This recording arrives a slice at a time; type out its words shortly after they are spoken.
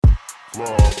Fly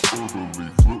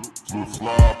orderly, flip, flip,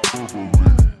 fly orderly.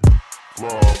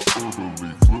 Fly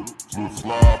orderly, flip, flip,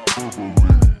 fly orderly.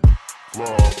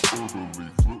 Fly orderly,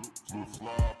 flip, flip,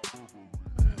 fly orderly.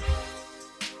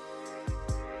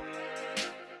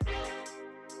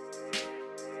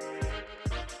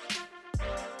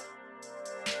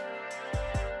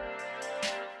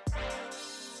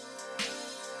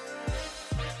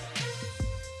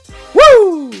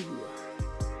 Woo!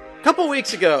 Couple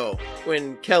weeks ago,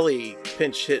 when Kelly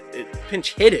pinch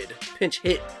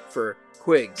hit for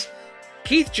Quigs,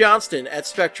 Keith Johnston at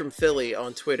Spectrum Philly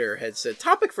on Twitter had said,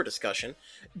 topic for discussion,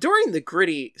 during the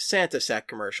gritty Santa Sack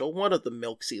commercial, one of the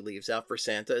milks he leaves out for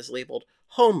Santa is labeled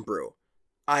homebrew.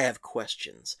 I have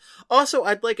questions. Also,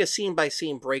 I'd like a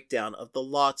scene-by-scene breakdown of the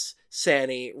Lots,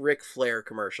 Sanny, Ric Flair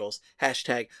commercials,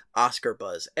 hashtag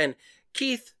OscarBuzz. And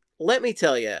Keith, let me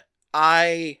tell you,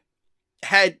 I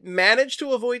had managed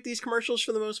to avoid these commercials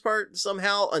for the most part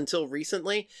somehow until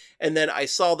recently, and then I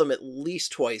saw them at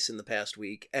least twice in the past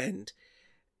week, and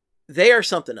they are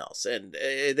something else. And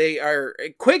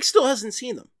Quig still hasn't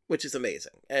seen them, which is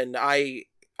amazing. And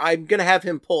I'm gonna have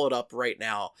him pull it up right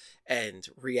now and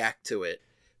react to it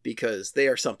because they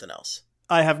are something else.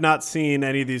 I have not seen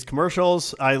any of these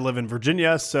commercials. I live in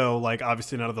Virginia, so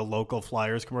obviously none of the local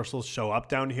Flyers commercials show up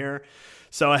down here.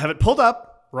 So I have it pulled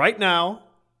up right now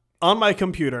on my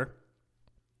computer.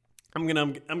 I'm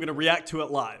gonna react to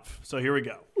it live. So here we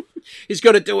go. He's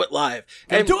gonna do it live.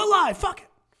 Gonna do it live. Fuck it.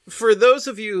 For those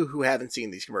of you who haven't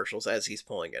seen these commercials, as he's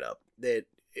pulling it up,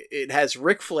 it has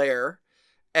Ric Flair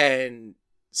and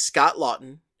Scott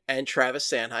Lawton and Travis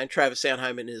Sanheim. Travis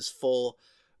Sanheim in his full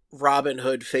Robin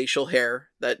Hood facial hair,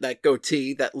 that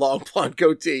goatee, that long blonde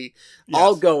goatee, yes,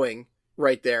 all going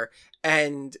right there.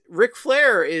 And Ric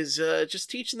Flair is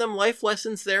just teaching them life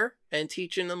lessons there and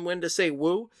teaching them when to say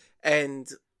woo. And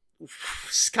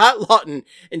Scott Lawton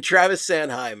and Travis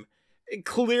Sanheim,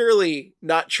 clearly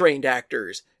not trained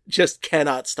actors, just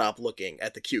cannot stop looking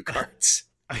at the cue cards.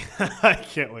 I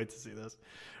can't wait to see this.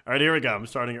 All right, here we go. I'm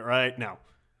starting it right now.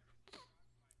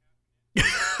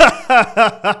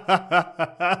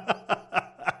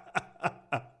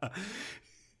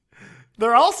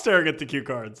 They're all staring at the cue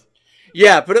cards.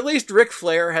 Yeah, but at least Ric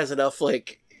Flair has enough,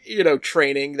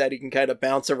 training that he can kind of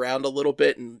bounce around a little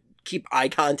bit and keep eye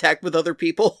contact with other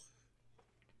people.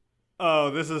 Oh,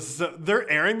 they're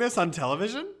airing this on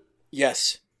television?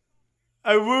 Yes.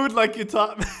 I wooed like you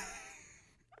taught me.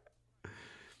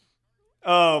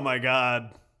 Oh my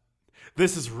God.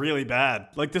 This is really bad.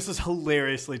 This is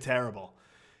hilariously terrible.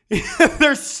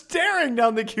 They're staring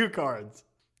down the cue cards.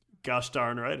 Gosh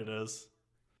darn right it is.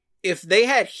 If they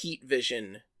had heat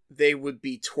vision, they would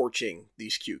be torching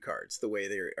these cue cards the way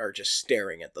they are just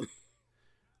staring at them.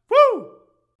 Woo!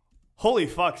 Holy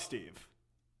fuck, Steve.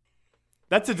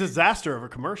 That's a disaster of a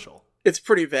commercial. It's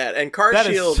pretty bad. And CarShield... That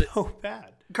is so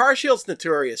bad. CarShield's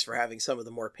notorious for having some of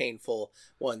the more painful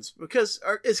ones. Because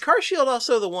is CarShield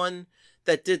also the one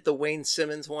that did the Wayne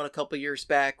Simmons one a couple years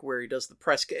back where he does the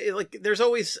press... there's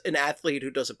always an athlete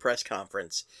who does a press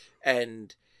conference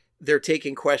and they're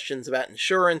taking questions about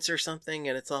insurance or something,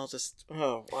 and it's all just,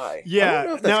 oh, why?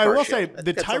 Yeah. Now, I will say,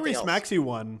 the Tyrese Maxey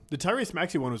one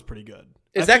was pretty good.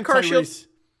 Is that CarShield?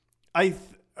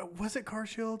 Was it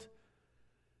CarShield?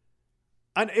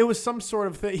 And it was some sort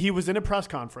of thing. He was in a press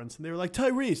conference, and they were like,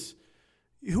 Tyrese,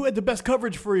 who had the best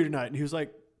coverage for you tonight? And he was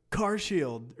like,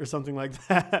 CarShield, or something like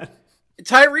that.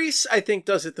 Tyrese, I think,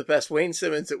 does it the best. Wayne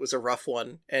Simmons, it was a rough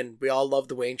one, and we all love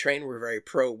the Wayne Train. We're a very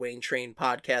pro Wayne Train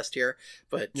podcast here,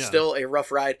 but still a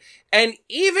rough ride. And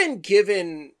even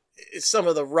given some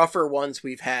of the rougher ones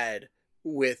we've had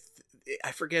with,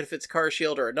 I forget if it's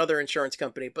CarShield or another insurance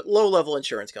company, but low-level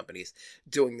insurance companies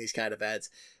doing these kind of ads,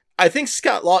 I think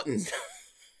Scott Lawton...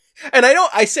 And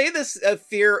I say this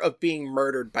fear of being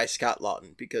murdered by Scott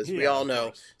Lawton, because we all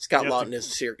know Scott Lawton is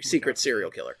a secret serial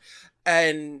killer.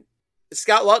 And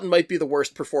Scott Lawton might be the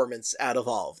worst performance out of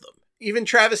all of them. Even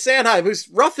Travis Sanheim, who's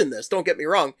rough in this, don't get me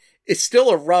wrong, is still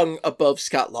a rung above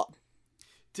Scott Lawton.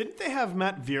 Didn't they have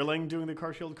Matt Vierling doing the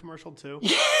CarShield commercial too?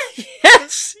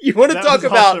 Yes! You want to talk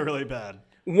about also really bad.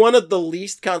 One of the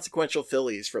least consequential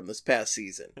Phillies from this past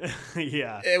season.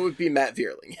 Yeah. It would be Matt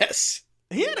Vierling, yes.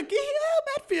 Matt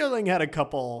Vierling had a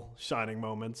couple shining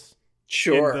moments.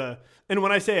 Sure. And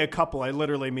when I say a couple, I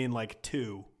literally mean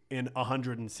 2 in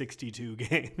 162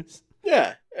 games.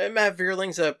 Yeah. Matt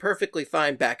Vierling's a perfectly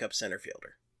fine backup center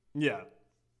fielder. Yeah.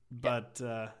 But,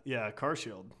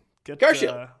 CarShield.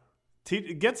 CarShield.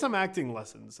 Get some acting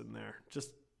lessons in there.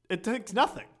 It takes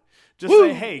nothing. Just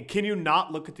say, hey, can you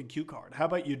not look at the cue card? How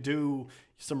about you do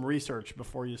some research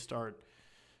before you start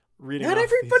reading.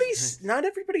 Not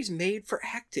everybody's made for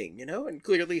acting, you know, and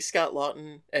clearly Scott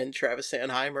Lawton and Travis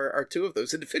Sanheim are two of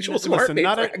those individuals who aren't made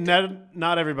for acting.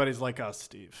 Not everybody's like us,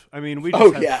 Steve. I mean, we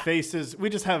just have faces. We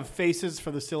just have faces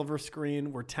for the silver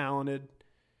screen. We're talented,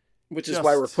 which is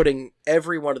why we're putting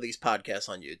every one of these podcasts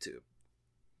on YouTube.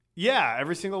 Yeah,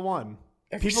 every single one.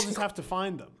 People just have to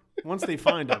find them. Once they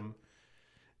find them.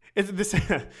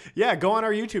 Go on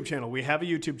our YouTube channel. We have a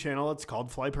YouTube channel. It's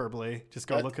called Flyperbole. Just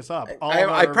go look us up.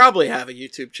 I probably have a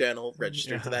YouTube channel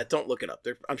registered to that. Don't look it up.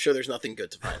 I'm sure there's nothing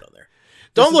good to find on there.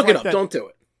 Don't look it up. Don't do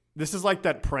it. This is like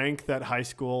that prank that high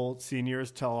school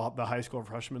seniors tell the high school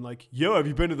freshmen, like, yo, have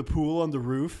you been to the pool on the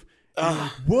roof? Like,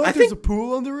 what? There's a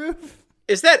pool on the roof?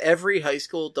 Is that every high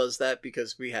school does that?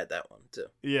 Because we had that one too.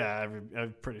 Yeah,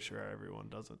 I'm pretty sure everyone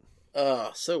does it.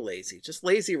 Oh, so lazy. Just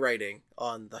lazy writing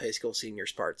on the high school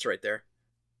seniors' parts right there.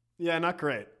 Yeah, not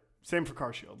great. Same for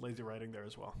Car Shield. Lazy writing there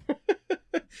as well.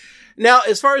 Now,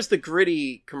 as far as the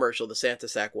Gritty commercial, the Santa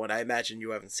Sack one, I imagine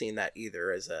you haven't seen that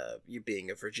either, as you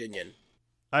being a Virginian.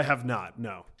 I have not,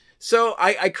 no. So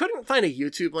I couldn't find a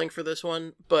YouTube link for this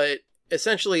one, but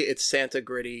essentially it's Santa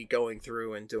Gritty going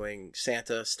through and doing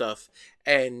Santa stuff.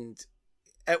 And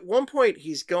at one point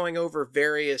he's going over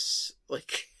various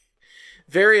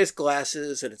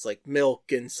glasses, and it's like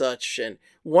milk and such, and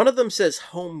one of them says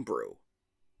homebrew.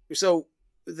 So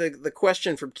the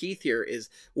question from Keith here is,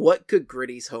 what could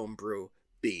Gritty's homebrew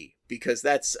be? Because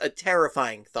that's a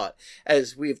terrifying thought.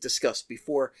 As we've discussed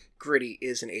before, Gritty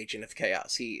is an agent of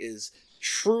chaos. He is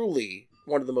truly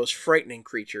one of the most frightening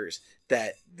creatures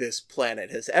that this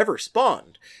planet has ever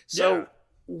spawned. So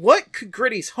what could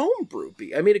Gritty's homebrew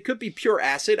be? I mean, it could be pure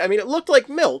acid. I mean, it looked like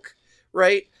milk,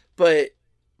 right? But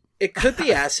it could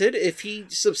be acid. If he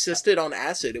subsisted on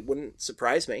acid, it wouldn't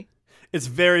surprise me. It's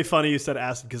very funny you said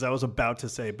acid, because I was about to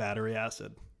say battery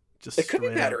acid. It could be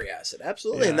battery acid,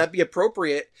 absolutely. Yeah. And that'd be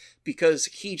appropriate because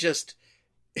he just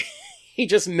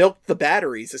milked the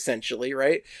batteries, essentially,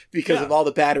 right? Because of all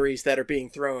the batteries that are being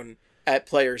thrown at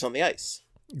players on the ice.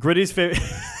 Gritty's two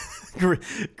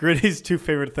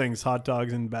favorite things, hot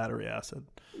dogs and battery acid.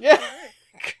 Yeah.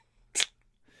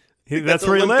 That's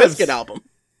where he lives. Bizkit album.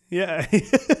 Yeah.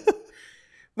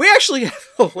 We actually have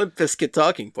a Limp Bizkit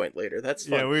talking point later. That's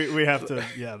fun. Yeah, we have to.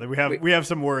 Yeah, we have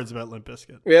some words about Limp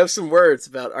Bizkit. We have some words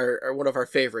about our one of our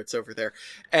favorites over there.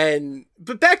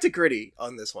 But back to Gritty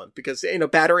on this one, because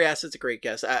battery acid's a great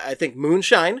guess. I think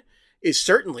moonshine is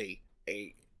certainly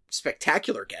a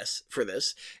spectacular guess for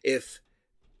this. If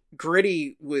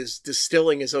Gritty was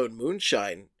distilling his own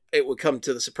moonshine, it would come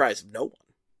to the surprise of no one.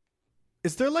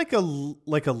 Is there like a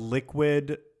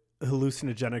liquid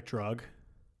hallucinogenic drug?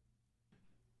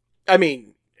 I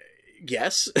mean,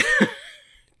 yes.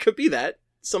 Could be that.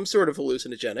 Some sort of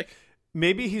hallucinogenic.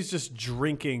 Maybe he's just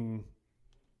drinking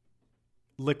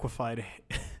liquefied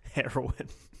heroin.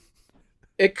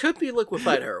 It could be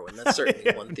liquefied heroin. That's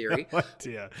certainly one theory. No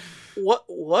idea.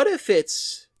 What if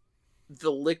it's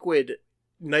the liquid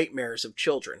nightmares of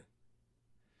children?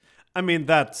 I mean,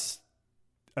 that's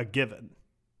a given.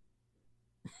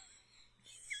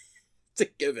 It's a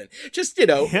given. Just,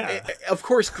 of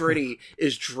course Gritty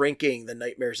is drinking the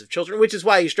nightmares of children, which is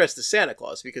why he's dressed as Santa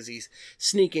Claus, because he's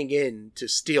sneaking in to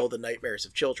steal the nightmares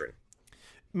of children.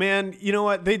 Man, you know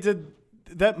what? They did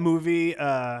that movie,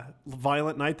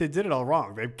 Violent Night, they did it all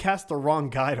wrong. They cast the wrong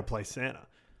guy to play Santa.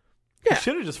 Yeah. They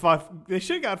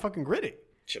should have got fucking Gritty.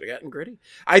 Should have gotten Gritty.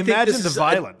 Imagine the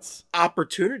violence.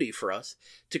 Opportunity for us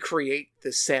to create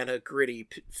the Santa Gritty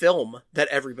film that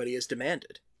everybody has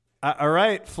demanded. All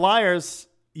right, Flyers,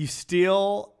 you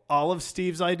steal all of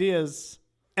Steve's ideas.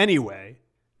 Anyway,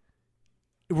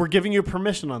 we're giving you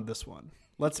permission on this one.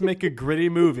 Let's make a Gritty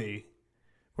movie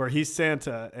where he's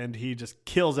Santa and he just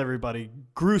kills everybody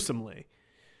gruesomely.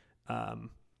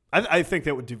 I think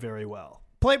that would do very well.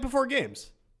 Play it before games.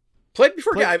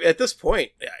 At this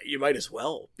point, you might as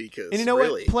well, because and you know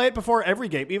what? Play it before every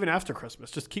game, even after Christmas.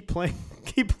 Just keep playing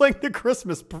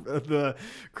the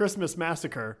Christmas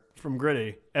massacre from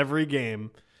Gritty every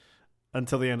game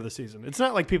until the end of the season. It's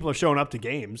not like people are showing up to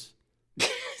games.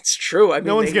 It's true. I mean,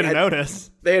 no one's going to notice.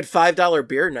 They had $5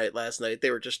 beer night last night. They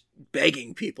were just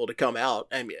begging people to come out.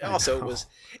 I mean, also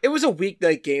it was a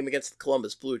weeknight game against the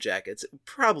Columbus Blue Jackets. It would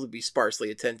probably be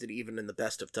sparsely attended even in the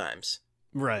best of times.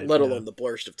 Right. Let alone the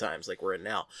blurst of times like we're in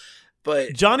now.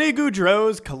 But Johnny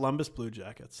Gaudreau's Columbus Blue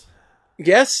Jackets.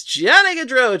 Yes, Johnny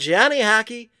Gaudreau, Johnny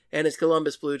Hockey, and his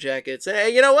Columbus Blue Jackets.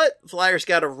 And you know what? Flyers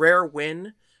got a rare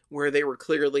win where they were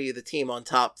clearly the team on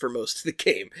top for most of the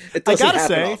game. It doesn't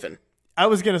happen often. I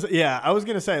was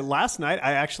gonna say last night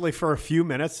I actually for a few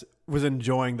minutes was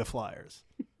enjoying the Flyers.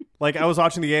 Like I was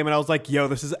watching the game and I was like, yo,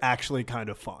 this is actually kind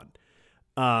of fun.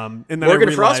 And then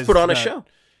Morgan Frost put on a show.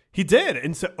 He did.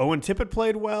 And so Owen Tippett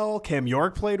played well. Cam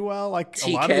York played well. Like TK?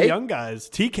 A lot of the young guys.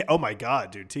 TK. Oh my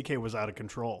God, dude. TK was out of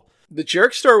control. The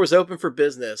Jerk Store was open for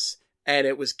business, and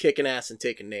it was kicking ass and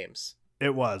taking names.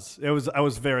 It was. I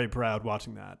was very proud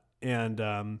watching that.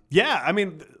 And yeah, I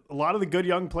mean, a lot of the good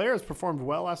young players performed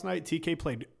well last night. TK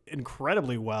played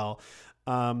incredibly well.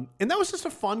 And that was just a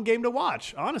fun game to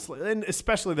watch, honestly. And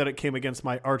especially that it came against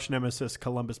my arch nemesis,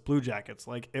 Columbus Blue Jackets.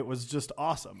 Like, it was just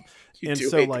awesome. You do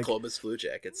hate the Columbus Blue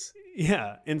Jackets.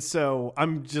 Yeah. And so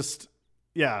I'm just,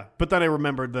 yeah. But then I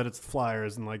remembered that it's the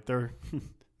Flyers and like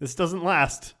this doesn't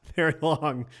last very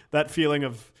long. That feeling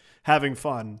of having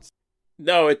fun.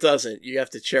 No, it doesn't. You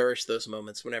have to cherish those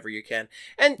moments whenever you can.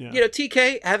 And,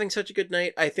 TK, having such a good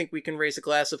night, I think we can raise a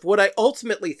glass of what I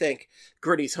ultimately think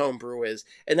Gritty's homebrew is,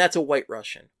 and that's a White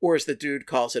Russian, or as the dude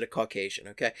calls it, a Caucasian,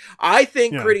 okay? I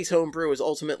think Gritty's homebrew is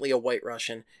ultimately a White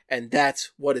Russian, and that's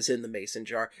what is in the mason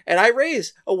jar. And I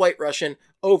raise a White Russian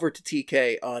over to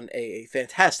TK on a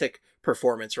fantastic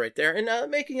performance right there,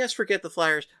 and making us forget the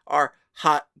Flyers are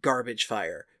hot garbage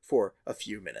fire for a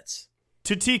few minutes.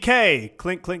 To TK,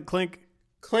 clink, clink, clink.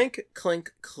 Clink,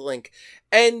 clink, clink.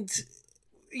 And,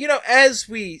 as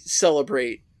we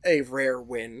celebrate a rare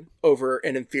win over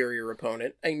an inferior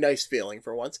opponent, a nice feeling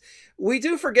for once, we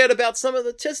do forget about some of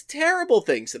the just terrible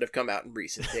things that have come out in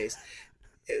recent days.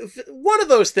 One of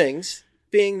those things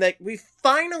being that we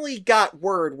finally got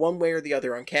word one way or the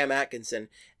other on Cam Atkinson,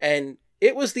 and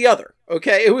it was the other,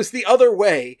 okay? It was the other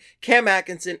way. Cam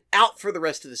Atkinson out for the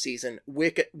rest of the season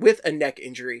with a neck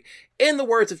injury. In the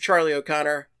words of Charlie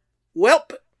O'Connor,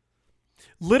 welp.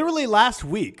 Literally last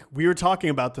week, we were talking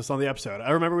about this on the episode.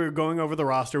 I remember we were going over the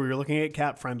roster. We were looking at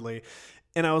Cap Friendly.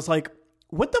 And I was like,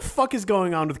 what the fuck is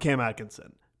going on with Cam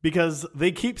Atkinson? Because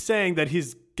they keep saying that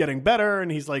he's getting better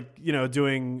and he's like,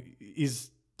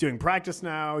 he's doing practice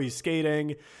now. He's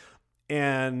skating.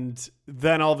 And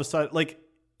then all of a sudden, like,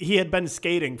 he had been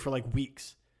skating for like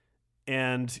weeks.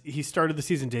 And he started the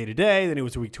season day to day. Then he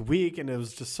was week to week. And it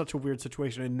was just such a weird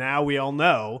situation. And now we all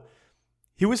know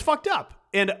he was fucked up.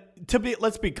 And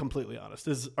let's be completely honest.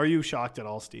 Are you shocked at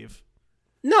all, Steve?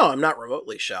 No, I'm not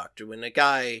remotely shocked. When a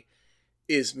guy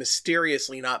is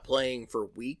mysteriously not playing for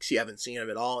weeks, you haven't seen him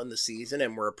at all in the season,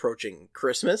 and we're approaching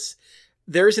Christmas,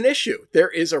 there's an issue. There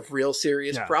is a real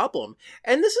serious problem.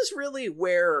 And this is really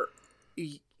where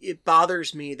it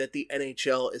bothers me that the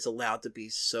NHL is allowed to be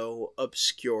so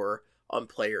obscure on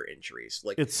player injuries.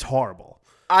 Like, it's horrible.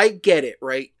 I get it,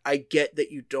 right? I get that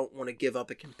you don't want to give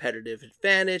up a competitive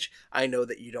advantage. I know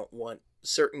that you don't want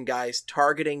certain guys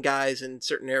targeting guys in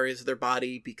certain areas of their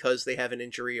body because they have an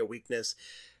injury, a weakness,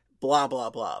 blah, blah,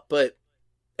 blah. But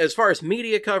as far as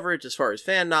media coverage, as far as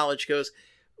fan knowledge goes,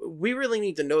 we really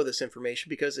need to know this information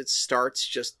because it starts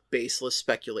just baseless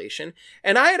speculation.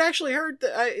 And I had actually heard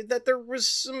that there was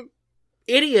some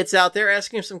idiots out there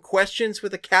asking him some questions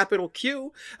with a capital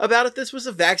Q about if this was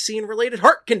a vaccine-related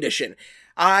heart condition.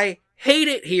 I hate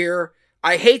it here.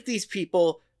 I hate these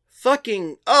people.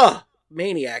 Fucking,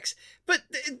 maniacs. But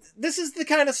this is the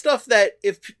kind of stuff that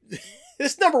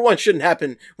this, number one, shouldn't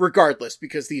happen regardless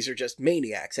because these are just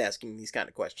maniacs asking these kind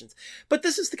of questions. But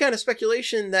this is the kind of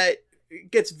speculation that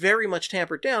gets very much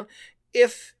tampered down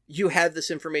if you had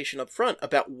this information up front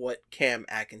about what Cam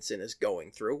Atkinson is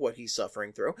going through, what he's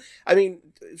suffering through. I mean,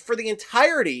 for the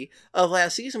entirety of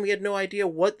last season, we had no idea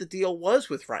what the deal was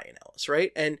with Ryan Ellis,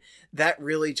 right? And that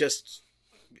really just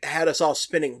had us all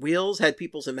spinning wheels, had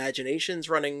people's imaginations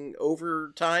running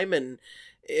over time, and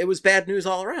it was bad news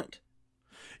all around.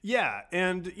 Yeah,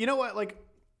 and you know what? Like,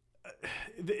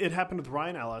 it happened with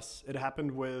Ryan Ellis.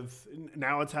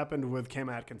 Now it's happened with Cam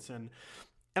Atkinson.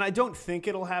 And I don't think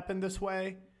it'll happen this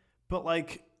way, but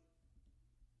like,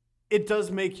 it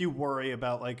does make you worry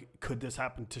about like, could this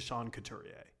happen to Sean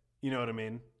Couturier? You know what I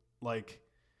mean? Like,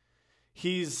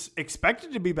 he's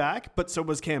expected to be back, but so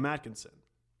was Cam Atkinson.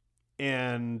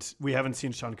 And we haven't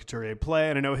seen Sean Couturier play.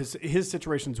 And I know his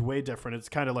situation's way different. It's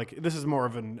kind of like, this is more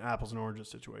of an apples and oranges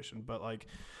situation, but like,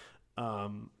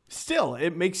 still,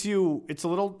 it's a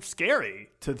little scary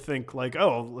to think like,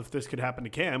 oh, if this could happen to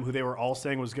Cam, who they were all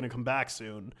saying was going to come back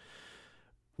soon,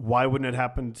 why wouldn't it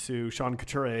happen to Sean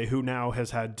Couturier, who now has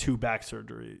had 2 back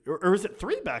surgeries, or is it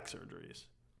 3 back surgeries?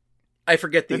 I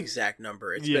forget the exact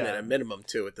number. It's been at a minimum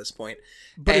 2 at this point.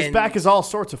 But his back is all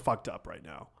sorts of fucked up right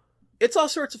now. It's all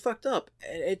sorts of fucked up.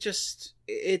 And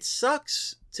it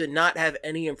sucks to not have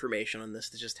any information on this,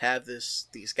 to just have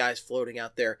these guys floating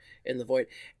out there in the void.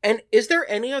 And is there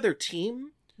any other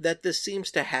team that this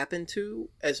seems to happen to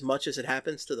as much as it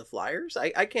happens to the Flyers.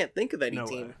 I can't think of any No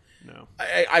team. way. No.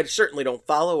 I certainly don't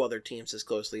follow other teams as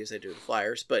closely as I do the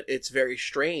Flyers, but it's very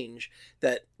strange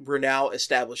that we're now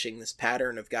establishing this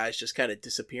pattern of guys just kind of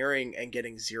disappearing and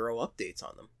getting zero updates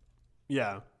on them.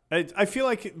 Yeah. I feel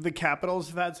like the Capitals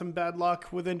have had some bad luck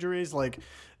with injuries. Like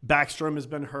Backstrom has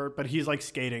been hurt, but he's like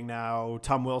skating now.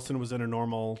 Tom Wilson was in a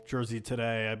normal jersey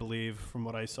today, I believe, from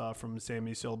what I saw from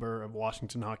Sammy Silber of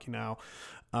Washington Hockey Now.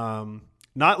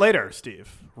 Not later,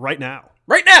 Steve. Right now.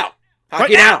 Right now!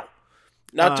 Hockey Right now! now!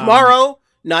 Not tomorrow,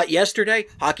 not yesterday,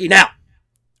 hockey now!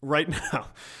 Right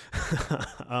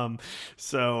now.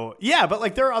 So yeah, but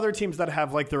like there are other teams that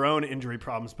have like their own injury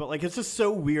problems, but like it's just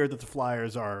so weird that the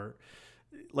Flyers are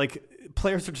like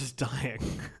players are just dying.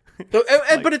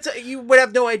 But it's you would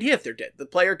have no idea if they're dead. The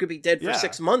player could be dead for Yeah.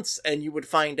 6 months, and you would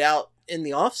find out in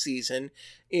the off season,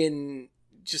 in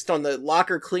just on the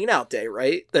locker cleanout day,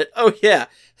 right? That oh yeah,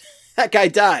 that guy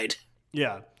died.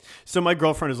 Yeah. So my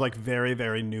girlfriend is like very,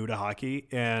 very new to hockey.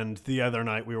 And the other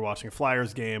night we were watching a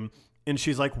Flyers game and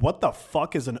she's like, what the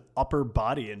fuck is an upper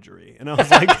body injury? And I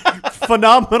was like,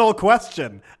 phenomenal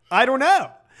question. I don't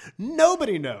know.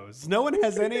 Nobody knows. No one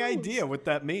has any idea what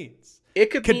that means. It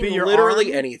could be mean your literally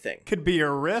arm. anything. Could be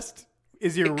your wrist.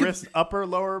 Is your wrist upper,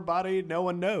 lower body? No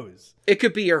one knows. It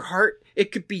could be your heart.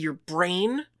 It could be your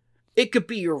brain. It could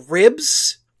be your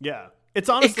ribs. Yeah. It's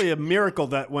honestly a miracle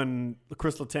that when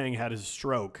Chris Letang had his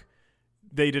stroke,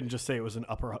 they didn't just say it was an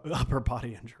upper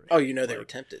body injury. Oh, you know they were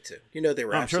tempted to. You know they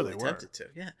were I'm sure absolutely they were. tempted to.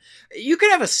 Yeah. You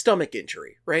could have a stomach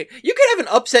injury, right? You could have an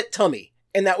upset tummy,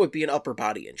 and that would be an upper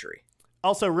body injury.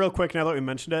 Also, real quick, now that we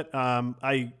mentioned it,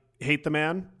 I hate the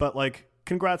man, but like,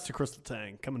 congrats to Chris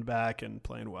Letang coming back and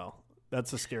playing well.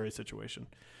 That's a scary situation.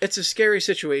 It's a scary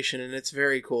situation, and it's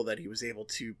very cool that he was able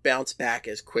to bounce back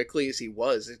as quickly as he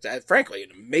was. It's frankly an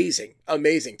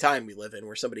amazing time we live in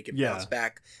where somebody can bounce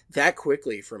back that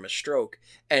quickly from a stroke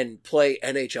and play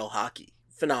NHL hockey.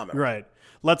 Phenomenal. Right.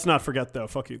 Let's not forget, though,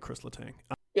 fuck you, Chris Letang.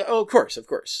 Yeah, oh, of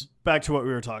course. Back to what we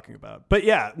were talking about. But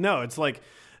yeah, no, it's like,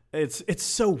 it's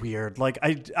so weird. Like,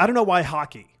 I don't know why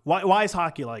hockey. Why is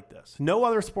hockey like this? No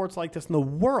other sports like this in the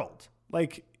world.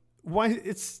 Like, why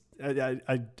it's... I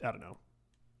don't know.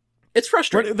 It's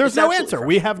frustrating. There's no answer.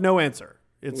 We have no answer.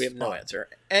 We have no answer.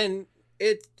 And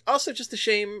it's also just a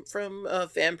shame from a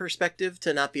fan perspective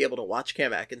to not be able to watch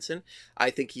Cam Atkinson.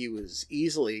 I think he was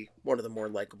easily one of the more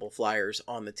likable Flyers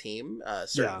on the team.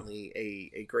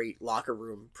 Certainly a great locker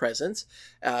room presence.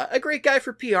 A great guy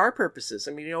for PR purposes.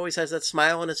 I mean, he always has that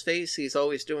smile on his face. He's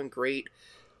always doing great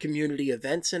community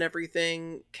events and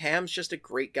everything. Cam's just a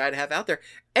great guy to have out there.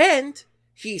 And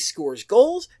he scores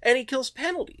goals and he kills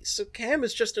penalties. So Cam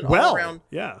is just an all-around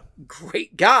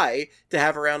great guy to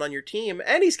have around on your team.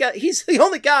 And he's the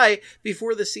only guy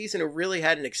before the season who really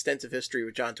had an extensive history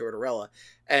with John Tortorella.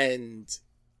 And,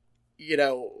 you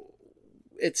know,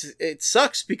 it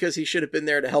sucks because he should have been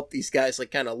there to help these guys like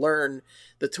kind of learn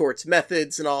the Torts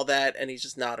methods and all that, and he's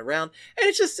just not around. And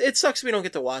it sucks we don't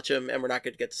get to watch him, and we're not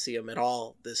going to get to see him at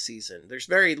all this season. There's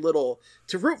very little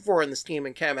to root for in this team,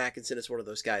 and Cam Atkinson is one of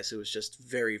those guys who is just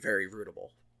very, very rootable.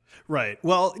 Right.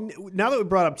 Well, now that we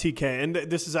brought up TK, and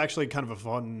this is actually kind of a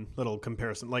fun little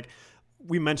comparison, like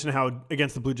we mentioned how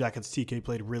against the Blue Jackets, TK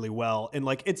played really well, and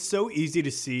like it's so easy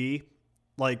to see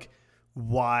like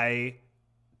why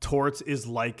Torts is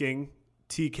liking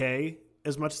TK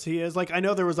as much as he is. Like, I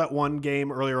know there was that one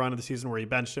game earlier on in the season where he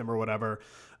benched him or whatever.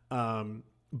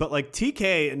 But like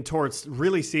TK and Torts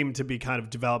really seem to be kind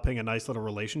of developing a nice little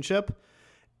relationship.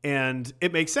 And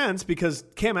it makes sense because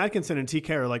Cam Atkinson and TK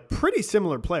are like pretty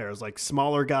similar players, like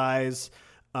smaller guys.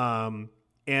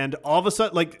 And all of a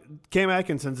sudden, like Cam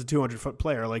Atkinson's a 200-foot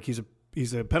player. Like he's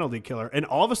a penalty killer. And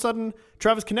all of a sudden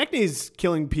Travis Konechny's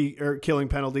killing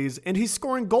penalties and he's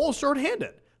scoring goals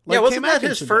shorthanded. Like wasn't that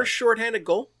his first shorthanded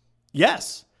goal?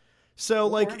 Yes. So,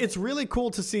 like, it's really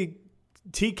cool to see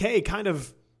TK kind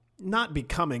of not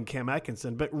becoming Cam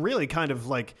Atkinson, but really kind of,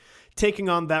 like, taking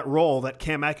on that role that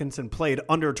Cam Atkinson played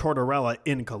under Tortorella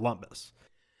in Columbus.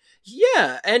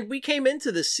 Yeah, and we came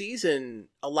into the season,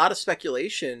 a lot of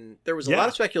speculation. There was a lot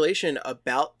of speculation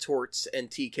about Torts and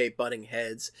TK butting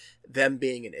heads, them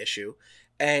being an issue.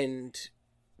 And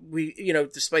we, you know,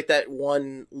 despite that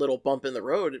one little bump in the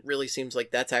road, it really seems like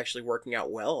that's actually working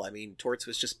out well. I mean, Torts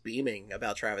was just beaming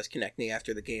about Travis Konechny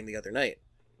after the game the other night.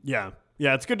 Yeah,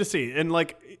 it's good to see. And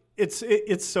like,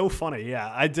 it's so funny. Yeah,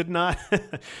 I didn't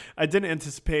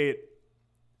anticipate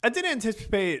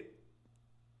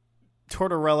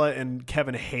Tortorella and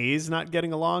Kevin Hayes not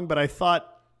getting along, but I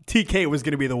thought TK was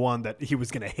going to be the one that he was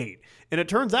going to hate. And it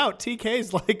turns out TK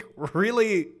is like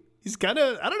really He's kind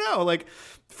of, I don't know, like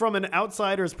from an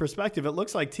outsider's perspective, it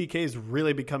looks like TK is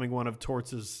really becoming one of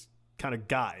Torts' kind of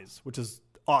guys, which is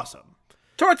awesome.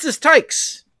 Torts'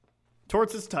 Tykes.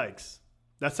 Torts' Tykes.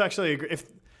 That's actually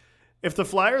if the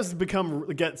Flyers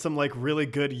get some like really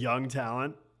good young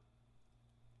talent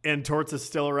and Torts is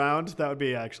still around, that would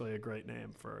be actually a great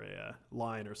name for a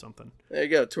line or something. There you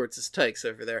go, Torts' Tykes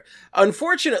over there.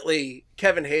 Unfortunately,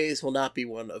 Kevin Hayes will not be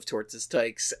one of Torts'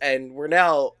 Tykes, and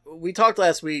we talked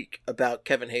last week about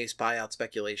Kevin Hayes buyout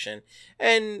speculation,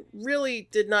 and really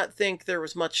did not think there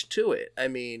was much to it. I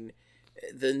mean,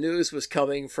 the news was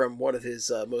coming from one of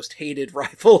his most hated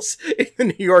rivals in the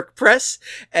New York press,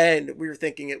 and we were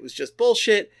thinking it was just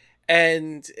bullshit,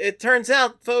 and it turns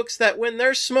out, folks, that when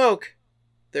there's smoke,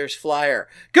 there's Flyer.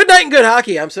 Good night and good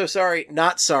hockey. I'm so sorry.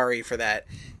 Not sorry for that.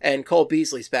 And Cole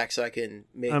Beasley's back, so I can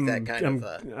make that kind of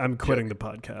I'm quitting the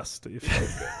podcast, Steve.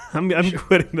 I'm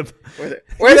quitting the...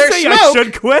 Where there's say smoke... I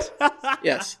should quit?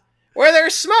 Yes. Where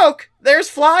there's smoke, there's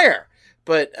Flyer.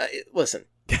 But listen,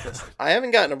 I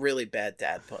haven't gotten a really bad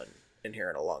dad pun in here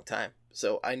in a long time,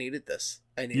 so I needed this.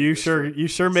 You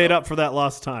sure made up for that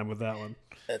lost time with that one.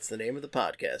 That's the name of the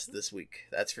podcast this week.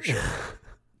 That's for sure.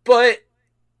 But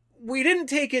we didn't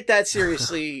take it that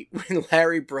seriously when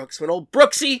old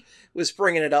Brooksy was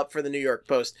bringing it up for the New York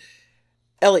Post.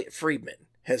 Elliot Friedman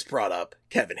has brought up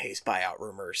Kevin Hayes buyout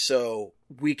rumors, so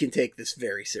we can take this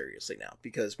very seriously now,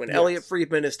 because when Elliot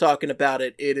Friedman is talking about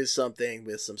it, it is something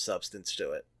with some substance to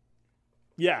it.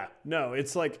 Yeah, no,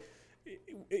 it's like,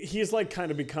 he's like kind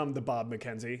of become the Bob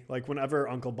McKenzie. Like whenever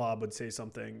Uncle Bob would say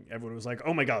something, everyone was like,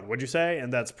 oh my God, what'd you say?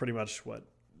 And that's pretty much what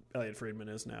Elliot Friedman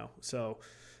is now. So,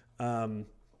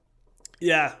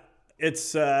 yeah,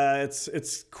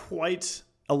 it's quite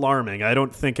alarming. I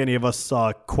don't think any of us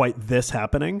saw quite this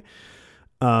happening.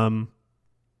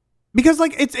 Because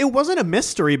like it wasn't a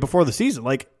mystery before the season.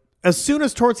 Like as soon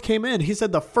as Torts came in, he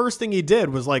said the first thing he did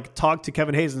was like talk to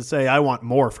Kevin Hayes and say, I want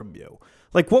more from you.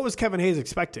 Like what was Kevin Hayes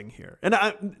expecting here? And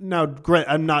I'm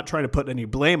not trying to put any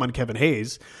blame on Kevin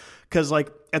Hayes, because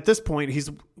like at this point he's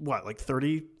what, like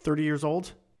 30 years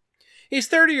old? He's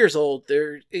 30 years old.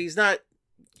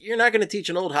 You're not going to teach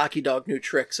an old hockey dog new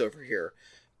tricks over here.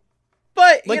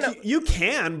 But, like, you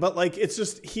can, but, like, it's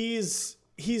just, he's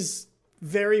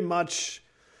very much,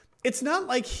 it's not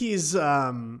like he's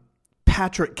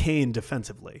Patrick Kane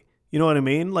defensively. You know what I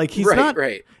mean? Like, he's not,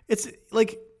 right. It's,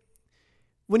 like,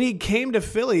 when he came to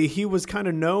Philly, he was kind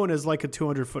of known as, like, a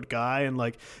 200-foot guy, and,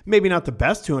 like, maybe not the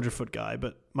best 200-foot guy,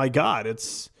 but, my God,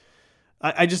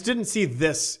 I just didn't see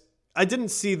this. I didn't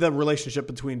see the relationship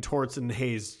between Torts and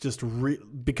Hayes just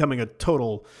becoming a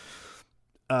total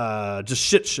just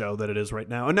shit show that it is right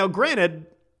now. And now, granted,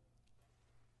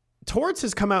 Torts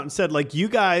has come out and said, like, you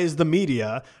guys, the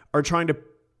media, are trying to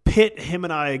pit him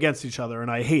and I against each other, and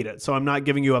I hate it, so I'm not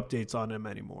giving you updates on him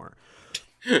anymore.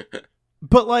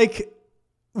 But, like,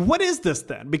 what is this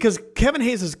then? Because Kevin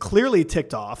Hayes is clearly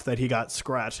ticked off that he got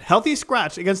scratched, healthy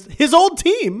scratch against his old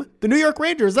team, the New York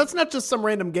Rangers. That's not just some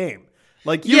random game.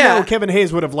 Like, you know, Kevin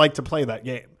Hayes would have liked to play that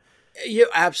game. You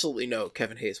absolutely know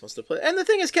Kevin Hayes wants to play. And the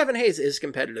thing is, Kevin Hayes is a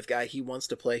competitive guy. He wants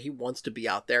to play. He wants to be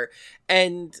out there.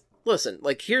 And listen,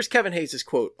 like, here's Kevin Hayes'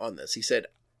 quote on this. He said,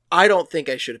 I don't think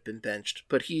I should have been benched,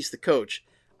 but he's the coach.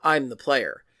 I'm the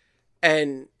player.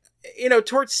 And, you know,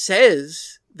 Torts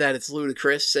says that it's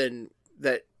ludicrous and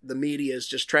that the media is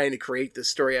just trying to create this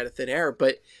story out of thin air,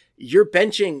 but you're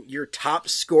benching your top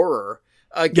scorer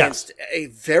against a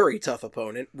very tough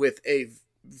opponent with a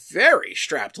very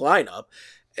strapped lineup.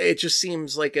 It just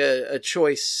seems like a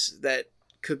choice that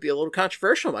could be a little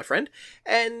controversial, my friend.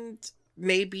 And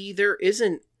maybe there is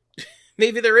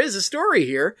a story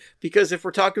here, because if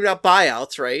we're talking about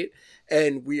buyouts, right,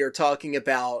 and we are talking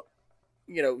about,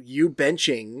 you know, you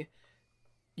benching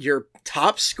your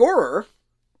top scorer,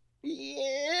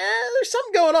 yeah, there's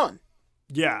something going on.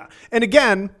 Yeah. And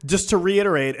again, just to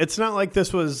reiterate, it's not like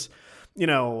this was, you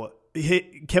know,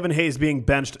 Kevin Hayes being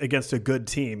benched against a good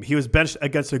team. He was benched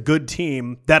against a good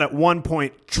team that at one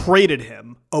point traded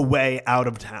him away out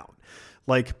of town.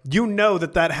 Like, you know,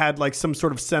 that had like some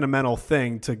sort of sentimental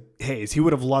thing to Hayes. He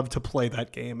would have loved to play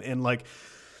that game. And like,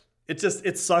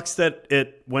 it sucks that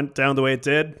it went down the way it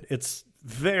did. It's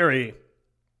very,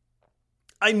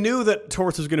 I knew that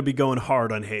Torts was going to be going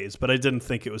hard on Hayes, but I didn't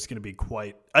think it was going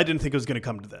to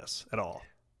come to this at all.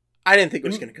 I didn't think it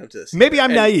was going to come to this. Maybe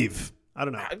I'm naive. I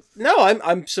don't know. No,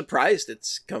 I'm surprised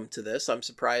it's come to this. I'm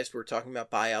surprised we're talking about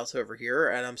buyouts over here,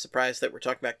 and I'm surprised that we're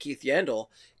talking about Keith Yandel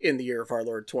in the year of our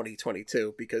Lord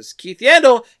 2022, because Keith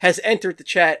Yandel has entered the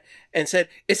chat and said,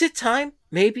 is it time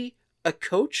maybe a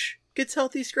coach gets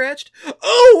healthy scratched?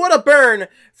 Oh, what a burn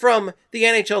from the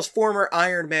NHL's former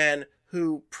Iron Man,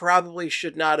 who probably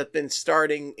should not have been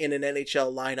starting in an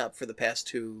NHL lineup for the past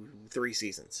 2-3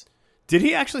 seasons. Did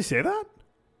he actually say that?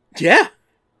 Yeah.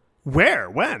 Where?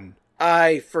 When?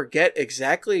 I forget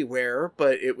exactly where,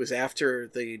 but it was after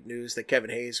the news that Kevin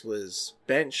Hayes was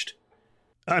benched.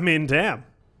 I mean, damn.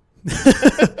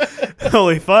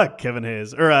 Holy fuck, Kevin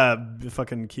Hayes. Or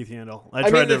fucking Keith Yandle.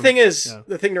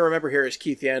 The thing to remember here is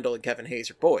Keith Yandle and Kevin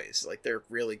Hayes are boys. Like, they're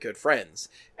really good friends.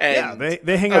 And yeah,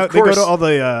 they hang out. They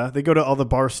go to all the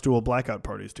Barstool blackout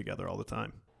parties together all the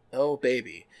time. Oh,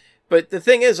 baby. But the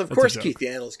thing is, of course, Keith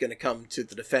Yandle is going to come to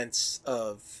the defense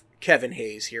of Kevin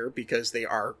Hayes here because they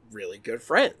are really good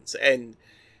friends. And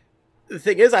the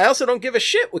thing is, I also don't give a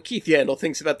shit what Keith Yandle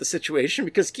thinks about the situation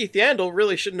because Keith Yandle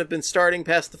really shouldn't have been starting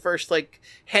past the first,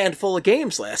 handful of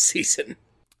games last season.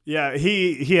 Yeah,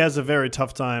 he has a very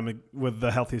tough time with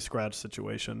the healthy scratch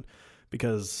situation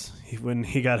because when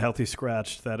he got healthy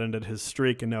scratched, that ended his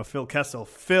streak. And now Phil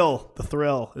the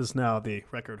Thrill, is now the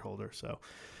record holder, so...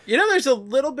 You know, there's a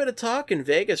little bit of talk in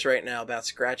Vegas right now about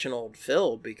scratching old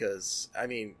Phil because, I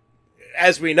mean,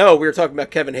 as we know, we were talking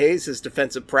about Kevin Hayes, his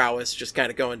defensive prowess just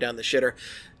kind of going down the shitter.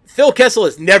 Phil Kessel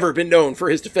has never been known for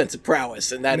his defensive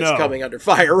prowess, and that is coming under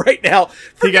fire right now.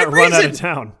 He got run out of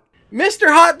town. Mr.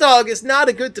 Hot Dog is not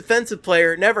a good defensive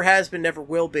player, never has been, never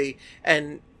will be.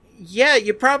 And yeah,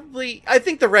 I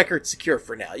think the record's secure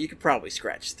for now. You could probably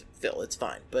scratch Phil, it's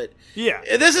fine. But yeah,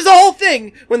 this is the whole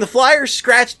thing. When the Flyers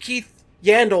scratched Keith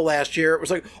Yandle last year, it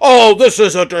was like, oh, this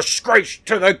is a disgrace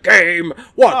to the game.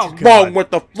 What's wrong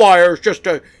with the Flyers? Just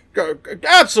a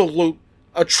absolute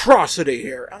atrocity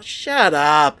here. Oh, shut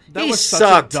up. That was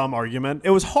such a dumb argument. It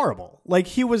was horrible. Like,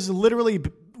 he was literally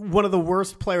one of the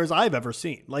worst players I've ever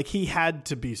seen. Like, he had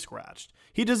to be scratched.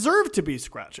 He deserved to be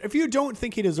scratched. If you don't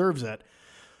think he deserves it,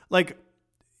 like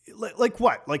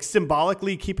what? Like,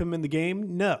 symbolically keep him in the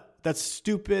game? No. That's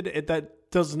stupid.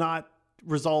 That does not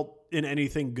result in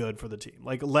anything good for the team.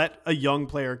 Like, let a young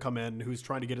player come in who's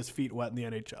trying to get his feet wet in the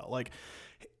NHL. Like,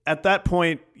 at that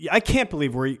point, I can't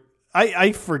believe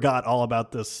I forgot all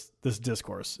about this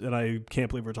discourse, and I can't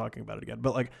believe we're talking about it again.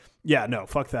 But no,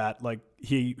 fuck that. Like,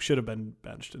 he should have been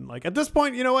benched. And at this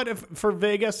point, you know what? If for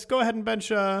Vegas, go ahead and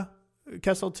bench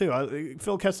Kessel too.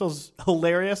 Phil Kessel's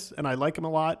hilarious, and I like him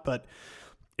a lot. But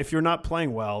if you're not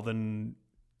playing well, then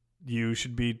you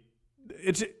should be.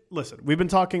 Listen, we've been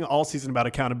talking all season about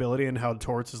accountability and how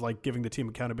Torts is giving the team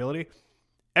accountability.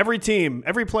 Every team,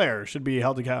 every player should be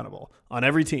held accountable on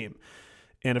every team.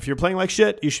 And if you're playing like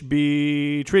shit, you should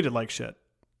be treated like shit.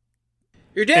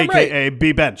 You're damn AKA right.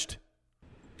 Be benched.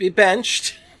 Be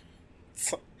benched.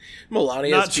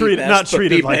 Melania's not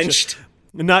treated be like benched. Shit.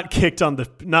 Not kicked on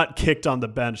the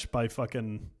bench by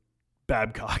fucking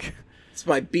Babcock. It's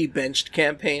my Be Benched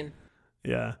campaign.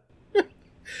 Yeah.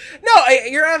 No,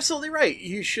 you're absolutely right.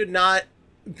 You should not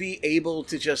be able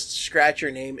to just scratch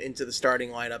your name into the starting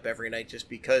lineup every night just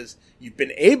because you've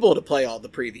been able to play all the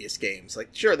previous games.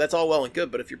 Sure, that's all well and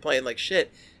good, but if you're playing like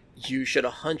shit, you should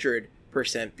 100%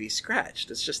 be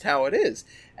scratched. It's just how it is.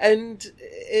 And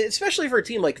especially for a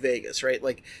team like Vegas, right?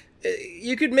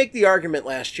 You could make the argument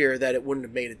last year that it wouldn't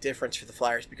have made a difference for the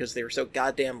Flyers because they were so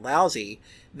goddamn lousy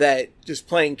that just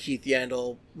playing Keith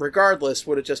Yandle, regardless,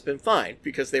 would have just been fine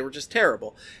because they were just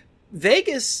terrible.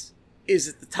 Vegas is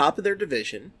at the top of their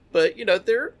division, but,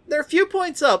 they're a few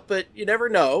points up, but you never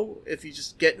know. If you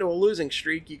just get into a losing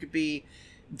streak, you could be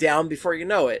down before you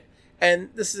know it. And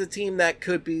this is a team that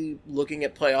could be looking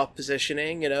at playoff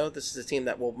positioning, This is a team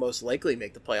that will most likely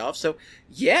make the playoffs. So,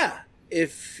 yeah.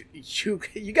 If you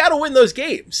got to win those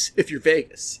games if you're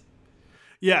Vegas.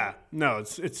 Yeah, no,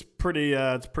 it's pretty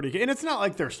and it's not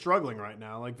like they're struggling right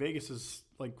now. Like, Vegas is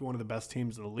one of the best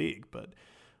teams in the league, but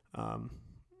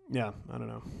yeah, I don't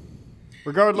know.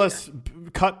 Regardless,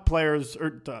 cut players or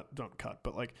don't cut,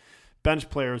 but bench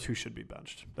players who should be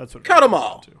benched. That's what cut them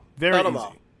all. Very cut easy. Them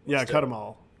all. Yeah, cut them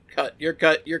all. Cut. You're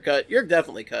cut. You're cut. You're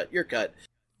definitely cut. You're cut.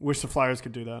 Wish the Flyers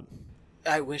could do that.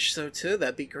 I wish so too.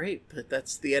 That'd be great. But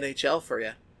that's the NHL for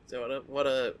you. So what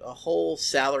a whole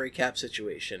salary cap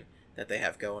situation that they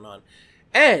have going on.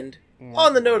 And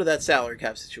on the note of that salary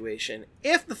cap situation,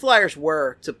 if the Flyers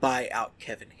were to buy out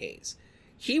Kevin Hayes,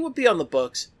 he would be on the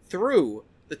books through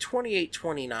the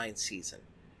 28-29 season.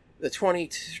 The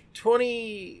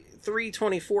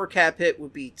 23-24 cap hit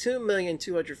would be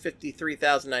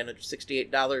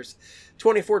 $2,253,968.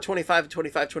 24-25 and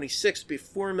 25-26 would be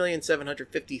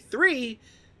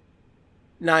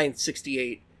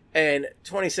 $4,753,968. And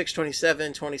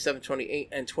 26-27, 27-28,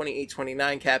 and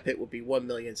 28-29 cap hit would be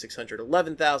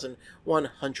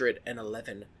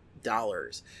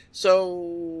 $1,611,111.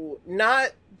 So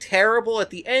not terrible at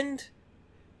the end,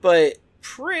 but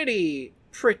pretty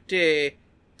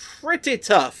pretty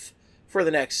tough for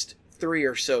the next 3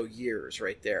 or so years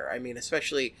right there. I mean,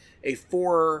 especially a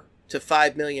 $4 to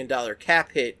 $5 million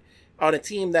cap hit on a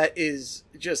team that is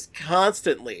just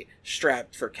constantly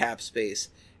strapped for cap space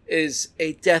is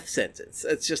a death sentence.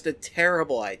 It's just a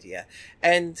terrible idea.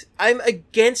 And I'm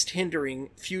against hindering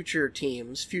future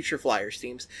teams, future Flyers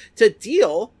teams, to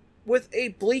deal with a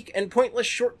bleak and pointless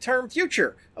short-term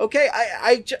future. Okay,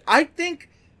 I think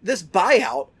this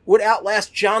buyout would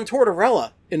outlast John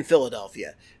Tortorella in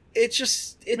Philadelphia. It's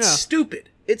stupid.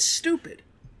 It's stupid.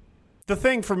 The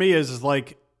thing for me is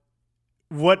like,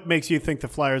 what makes you think the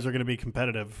Flyers are going to be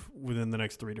competitive within the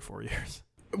next 3 to 4 years?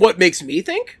 What makes me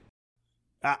think?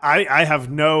 I have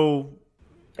no.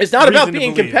 It's not about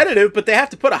being competitive, but they have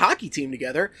to put a hockey team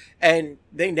together, and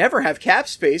they never have cap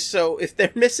space. So if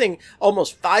they're missing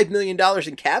almost $5 million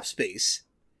in cap space.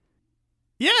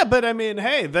 Yeah, but I mean,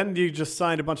 hey, then you just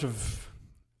signed a bunch of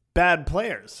bad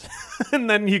players, and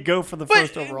then you go for the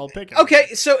first overall pick. Okay,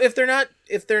 so if they're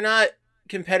not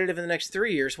competitive in the next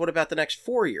 3 years, what about the next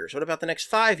 4 years? What about the next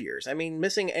 5 years? I mean,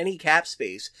 missing any cap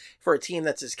space for a team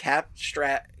that's as cap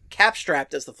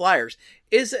strapped as the Flyers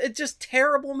is a just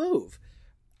terrible move.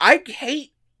 I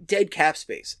hate dead cap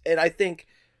space, and I think,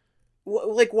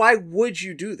 like, why would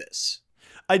you do this?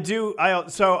 I do.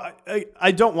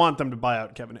 I don't want them to buy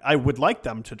out Kevin. I would like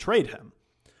them to trade him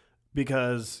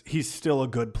because he's still a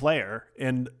good player,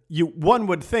 and one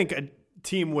would think a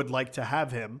team would like to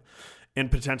have him and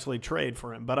potentially trade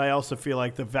for him. But I also feel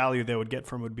like the value they would get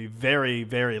from him would be very,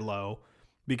 very low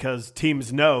because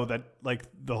teams know that like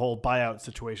the whole buyout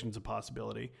situation is a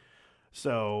possibility.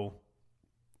 So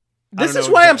this is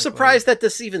why I'm surprised that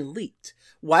this even leaked.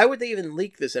 Why would they even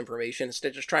leak this information instead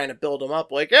of just trying to build him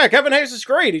up? Like, yeah, Kevin Hayes is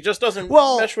great. He just doesn't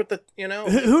mesh with the,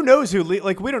 Who knows who leaked?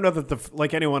 Like, we don't know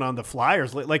that anyone on the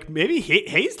Flyers, like maybe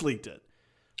Hayes leaked it.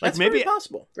 Like, that's very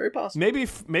possible. Very possible.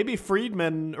 Maybe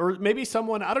Friedman or maybe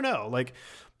someone, I don't know. Like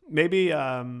maybe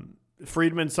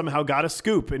Friedman somehow got a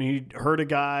scoop and he heard a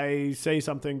guy say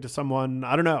something to someone.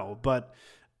 I don't know. But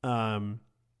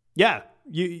yeah,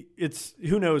 it's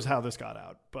who knows how this got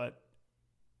out. But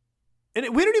we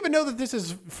don't even know that this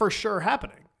is for sure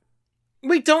happening.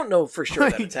 We don't know for sure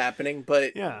that it's happening,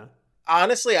 but yeah.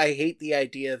 Honestly, I hate the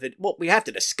idea of it. Well, we have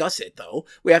to discuss it, though.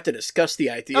 We have to discuss the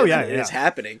idea that it is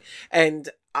happening. And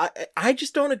I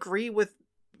just don't agree with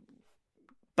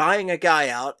buying a guy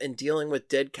out and dealing with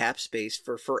dead cap space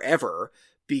for forever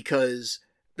because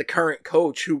the current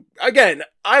coach, who, again,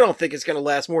 I don't think is going to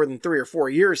last more than 3 or 4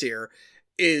 years here,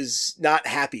 is not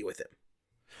happy with him.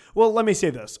 Well, let me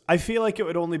say this. I feel like it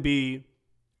would only be,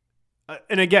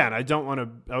 and again,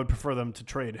 I would prefer them to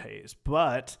trade Hayes,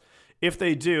 but if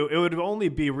they do, it would only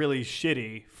be really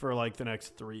shitty for like the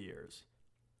next 3 years.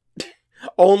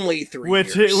 Only 3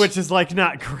 years. Which is like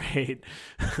not great.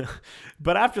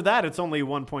 But after that, it's only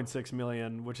 1.6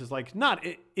 million, which is like not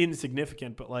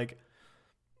insignificant, but like,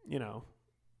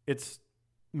 it's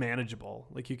manageable.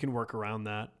 Like you can work around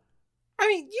that. I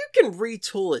mean, you can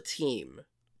retool a team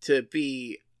to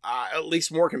be at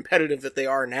least more competitive than they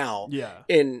are now. Yeah.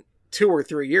 In 2 or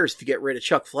 3 years to get rid of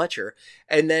Chuck Fletcher.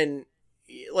 And then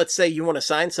let's say you want to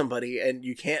sign somebody and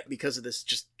you can't because of this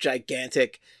just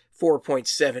gigantic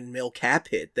 4.7 mil cap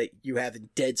hit that you have in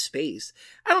dead space.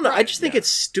 I don't know. Right, I just think it's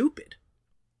stupid.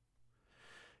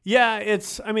 Yeah,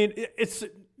 it's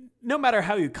no matter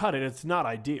how you cut it, it's not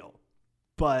ideal.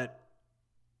 But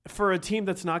for a team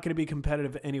that's not going to be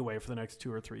competitive anyway for the next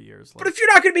 2 or 3 years. But if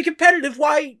you're not going to be competitive,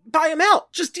 why buy him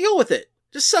out? Just deal with it.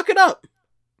 Just suck it up.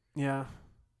 Yeah.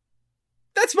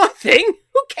 That's my thing.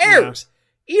 Who cares?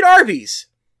 Yeah. Eat Arby's.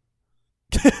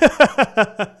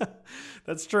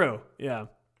 That's true. Yeah.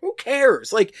 Who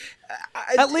cares? Like,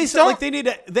 at least like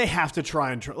they have to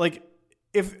try and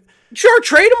sure,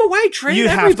 trade him away. Trade you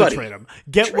everybody. Have to trade him.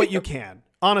 Get what you can.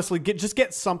 Honestly, just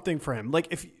get something for him.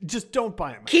 Like just don't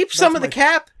buy him. Keep some of the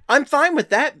cap. I'm fine with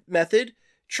that method.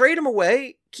 Trade him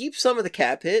away. Keep some of the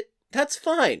cap hit. That's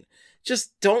fine.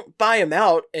 Just don't buy him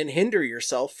out and hinder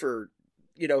yourself for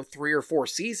 3 or 4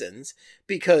 seasons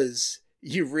because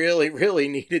you really, really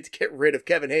needed to get rid of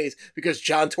Kevin Hayes because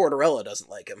John Tortorella doesn't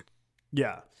like him.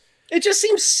 Yeah. It just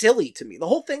seems silly to me. The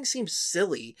whole thing seems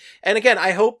silly. And again,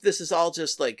 I hope this is all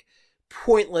just like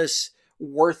pointless,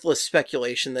 worthless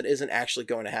speculation that isn't actually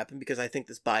going to happen because I think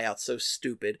this buyout's so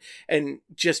stupid. And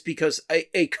just because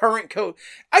a current coach,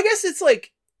 I guess it's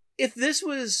like if this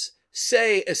was,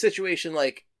 say, a situation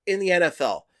like in the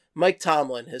NFL, Mike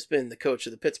Tomlin has been the coach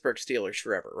of the Pittsburgh Steelers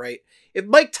forever, right? If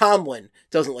Mike Tomlin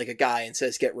doesn't like a guy and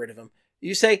says get rid of him,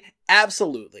 you say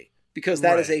absolutely, because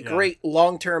that is a great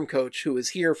long-term coach who is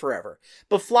here forever.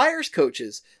 But Flyers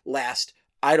coaches last,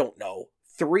 I don't know,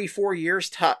 3-4 years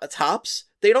tops.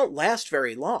 they don't last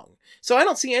very long. So I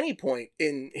don't see any point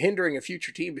in hindering a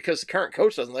future team because the current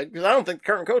coach doesn't like, because I don't think the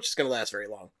current coach is going to last very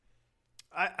long.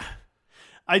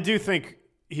 I do think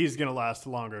he's going to last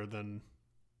longer than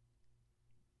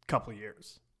a couple of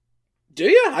years. Do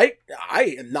you? I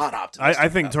am not optimistic. I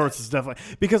think Torts is definitely,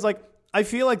 because like I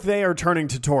feel like they are turning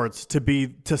to Torts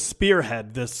to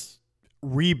spearhead this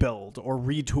rebuild or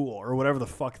retool or whatever the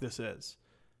fuck this is.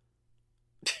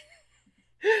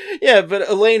 Yeah, but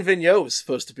Alain Vigneault was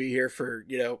supposed to be here for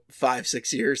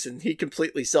 5-6 years, and he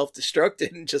completely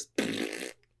self-destructed and just.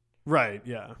 Right.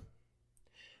 Yeah.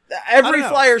 Every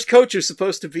Flyers coach is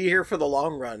supposed to be here for the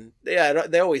long run. Yeah,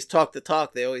 they always talk the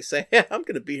talk. They always say, "Yeah, I'm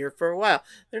going to be here for a while."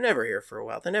 They're never here for a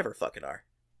while. They never fucking are.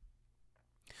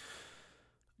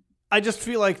 I just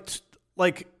feel like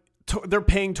they're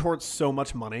paying Torts so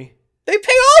much money. They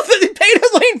pay off. They paid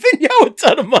Alain Vigneault a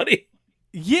ton of money.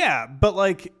 Yeah, but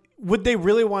like, would they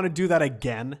really want to do that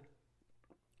again?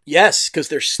 Yes, because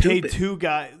they're stupid. Pay two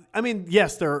guys. I mean,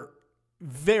 yes, they're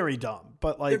very dumb,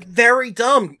 but like they're very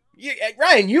dumb.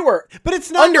 Ryan, you are but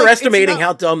it's not underestimating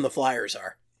how dumb the Flyers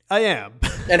are. I am.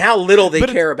 And how little they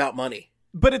care about money.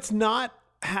 But it's not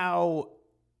like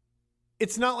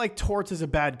Torts is a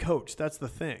bad coach. That's the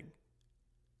thing.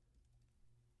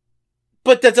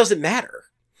 But that doesn't matter.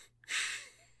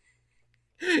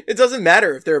 It doesn't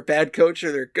matter if they're a bad coach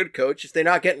or they're a good coach. If they're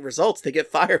not getting results, they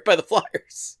get fired by the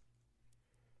Flyers.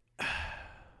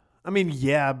 I mean,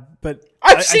 yeah, but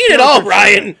I've seen it all,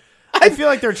 Ryan. I feel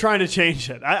like they're trying to change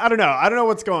it. I don't know. I don't know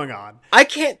what's going on. I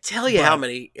can't tell you how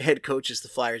many head coaches the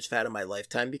Flyers have had in my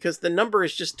lifetime because the number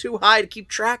is just too high to keep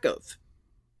track of.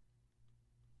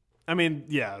 I mean,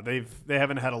 yeah, they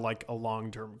haven't had a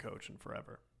long-term coach in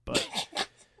forever, but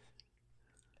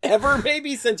ever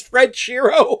maybe since Fred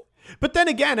Shero. But then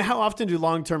again, how often do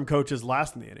long-term coaches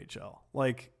last in the NHL?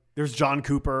 Like, there's John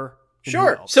Cooper.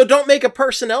 Sure. So don't make a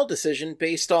personnel decision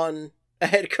based on a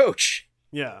head coach.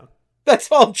 Yeah.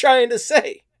 That's all I'm trying to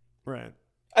say. Right.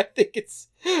 I think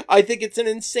it's an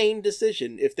insane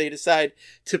decision if they decide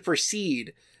to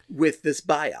proceed with this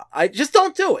buyout. I just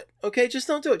don't do it. Okay, just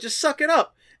don't do it. Just suck it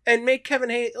up and make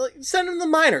Kevin Hayes send him the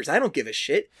minors. I don't give a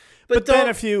shit. But then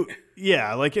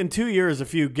like in 2 years,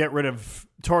 if you get rid of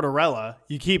Tortorella,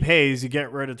 you keep Hayes, you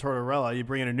get rid of Tortorella, you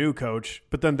bring in a new coach,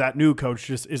 but then that new coach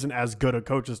just isn't as good a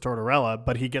coach as Tortorella,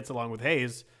 but he gets along with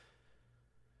Hayes.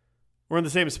 We're in the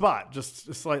same spot, just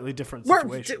a slightly different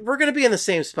situation. We're going to be in the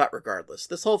same spot regardless.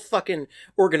 This whole fucking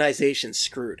organization's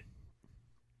screwed.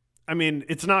 I mean,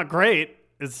 it's not great.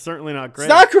 It's certainly not great.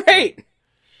 It's not great.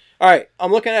 All right,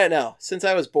 I'm looking at it now. Since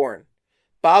I was born,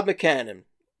 Bob McCammon,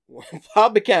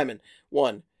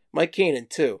 1. Mike Keenan,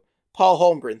 2. Paul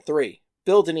Holmgren, 3.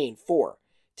 Bill Dineen, 4.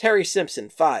 Terry Simpson,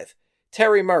 5.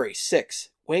 Terry Murray, 6.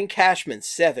 Wayne Cashman,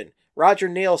 7. Roger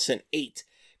Nielsen, 8.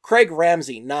 Craig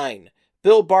Ramsey, 9.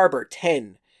 Bill Barber,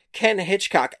 10. Ken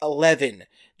Hitchcock, 11.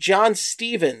 John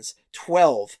Stevens,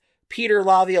 12. Peter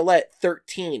Laviolette,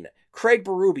 13. Craig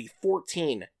Berube,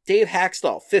 14. Dave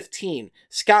Haxtell, 15.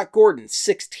 Scott Gordon,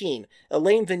 16.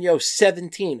 Alain Vigneault,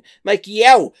 17. Mike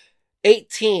Yeo,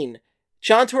 18.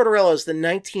 John Tortorella is the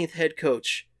 19th head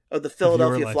coach of the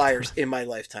Philadelphia Flyers in my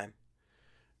lifetime.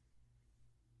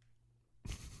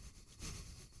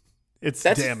 That's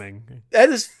damning. That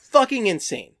is fucking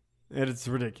insane. It's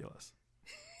ridiculous.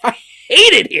 I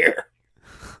hate it here.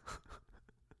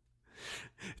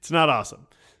 It's not awesome.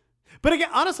 But again,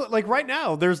 honestly, like right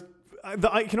now,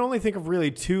 I can only think of really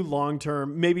 2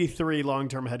 long-term, maybe 3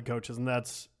 long-term head coaches, and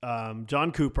that's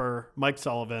John Cooper, Mike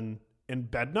Sullivan, and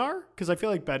Bednar, because I feel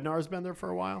like Bednar's been there for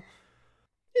a while.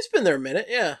 He's been there a minute,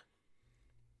 yeah.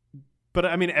 But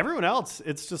I mean, everyone else,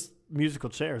 it's just musical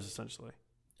chairs, essentially.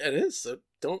 It is, so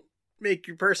don't make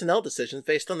your personnel decisions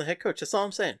based on the head coach. That's all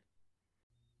I'm saying.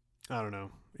 I don't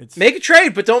know. Make a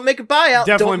trade, but don't make a buyout.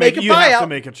 Definitely don't make a you buyout. have to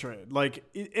make a trade. Like,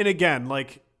 and again,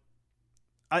 like,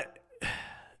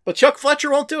 But Chuck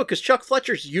Fletcher won't do it because Chuck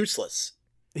Fletcher's useless.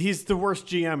 He's the worst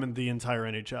GM in the entire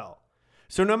NHL.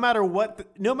 So no matter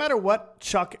what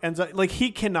Chuck ends up, like,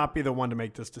 he cannot be the one to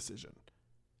make this decision.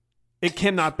 It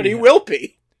cannot be. But he will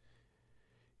be.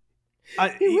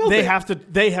 They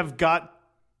have got,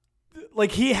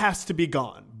 like, he has to be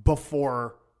gone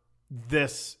before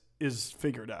this is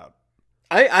figured out.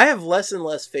 I have less and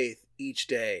less faith each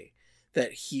day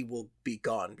that he will be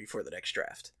gone before the next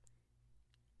draft.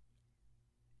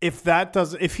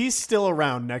 If he's still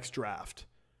around next draft,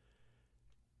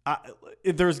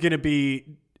 there's going to be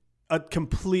a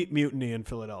complete mutiny in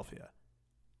Philadelphia.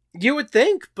 You would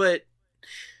think, but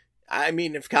I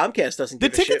mean, if Comcast doesn't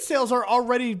give a shit. The ticket sales are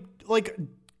already like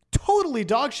totally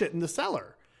dog shit in the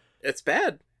cellar. It's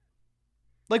bad.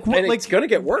 Like what? And it's going to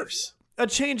get worse. a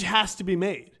change has to be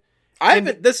made.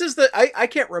 I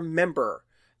can't remember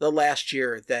the last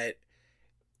year that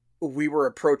we were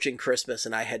approaching Christmas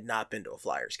and I had not been to a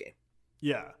Flyers game.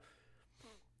 Yeah.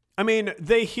 I mean,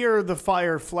 they hear the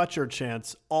Fire Fletcher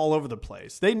chants all over the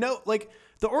place. They know, like,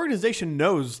 the organization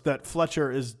knows that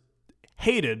Fletcher is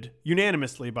hated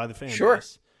unanimously by the fan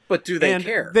base. But do they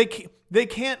care? They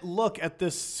can't look at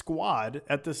this squad,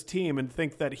 at this team, and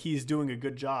think that he's doing a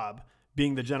good job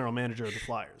being the general manager of the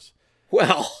Flyers.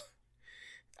 Well,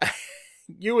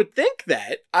 you would think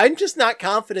that. I'm just not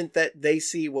confident that they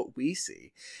see what we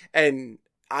see. And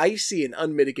I see an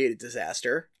unmitigated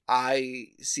disaster. I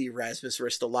see Rasmus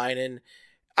Ristolainen.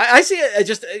 I see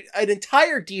an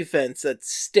entire defense that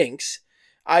stinks.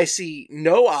 I see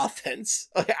no offense.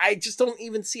 I just don't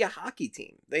even see a hockey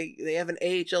team. They have an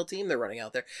AHL team they're running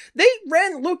out there. They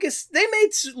made Lucas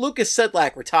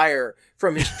Sedlak retire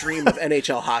from his dream of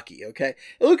NHL hockey, okay?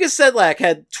 Lucas Sedlak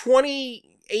had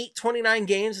 29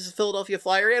 games as a Philadelphia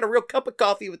Flyer. He had a real cup of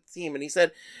coffee with the team, and he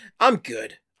said, I'm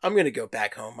good. I'm going to go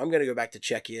back home. I'm going to go back to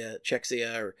Czechia,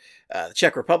 or the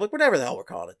Czech Republic, whatever the hell we're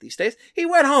calling it these days. He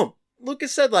went home.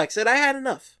 Lucas Sedlak said, I had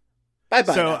enough.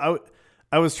 Bye-bye. So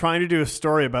I was trying to do a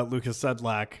story about Lucas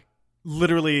Sedlak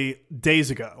literally days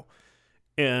ago,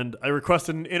 and I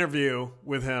requested an interview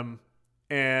with him,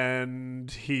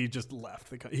 and he just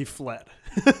left. He fled.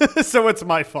 So it's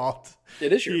my fault.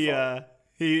 It is your fault.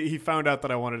 He found out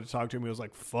that I wanted to talk to him. He was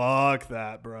like, fuck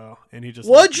that, bro. And he just...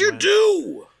 What'd you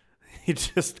do? He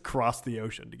just crossed the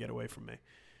ocean to get away from me.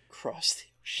 Crossed the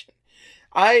ocean.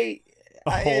 A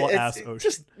whole ass ocean.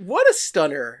 Just what a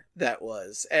stunner that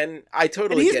was. And I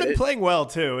totally get it. He's been playing well,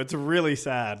 too. It's really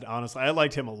sad, honestly. I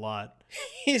liked him a lot.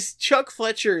 He's Chuck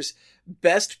Fletcher's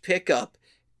best pickup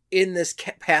in this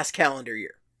past calendar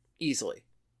year. Easily.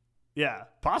 Yeah,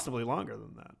 possibly longer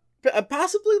than that.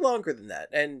 Possibly longer than that.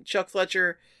 And Chuck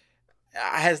Fletcher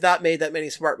has not made that many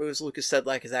smart moves. Lucas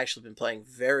Sedlak has actually been playing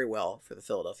very well for the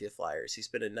Philadelphia Flyers. He's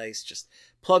been a nice, just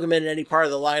plug him in any part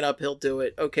of the lineup. He'll do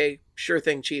it. Okay, sure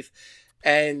thing, Chief.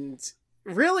 And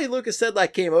really, Lucas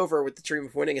Sedlak came over with the dream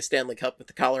of winning a Stanley Cup with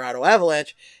the Colorado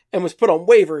Avalanche and was put on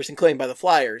waivers and claimed by the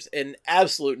Flyers. An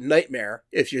absolute nightmare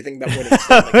if you're thinking about winning a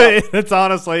Stanley Cup. It's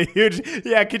honestly huge.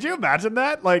 Yeah, could you imagine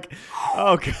that? Like,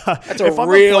 oh, God. That's a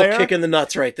real kick in the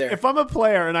nuts right there. If I'm a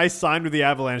player and I signed with the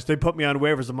Avalanche, they put me on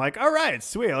waivers, I'm like, all right,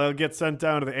 sweet. I'll get sent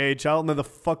down to the AHL, and then the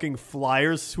fucking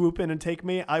Flyers swoop in and take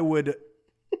me. I would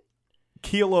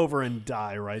keel over and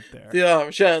die right there. The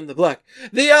orange and the black.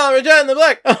 The orange and the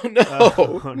black. Oh,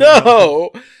 no.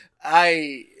 No.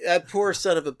 That poor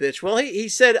son of a bitch. Well, he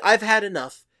said, I've had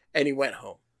enough, and he went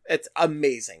home. It's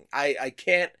amazing. I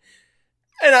can't.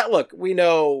 And look, we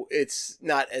know it's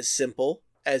not as simple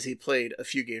as he played a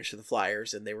few games for the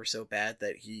Flyers, and they were so bad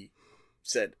that he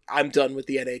said, I'm done with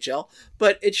the NHL.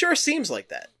 But it sure seems like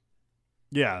that.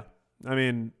 Yeah. I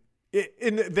mean...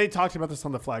 they talked about this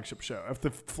on the flagship show. If the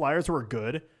Flyers were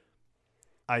good,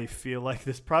 I feel like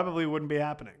this probably wouldn't be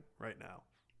happening right now.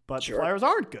 But the Flyers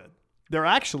aren't good. They're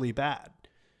actually bad.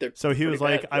 So he was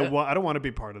like, I don't want to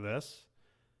be part of this.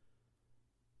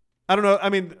 I don't know. I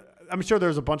mean, I'm sure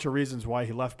there's a bunch of reasons why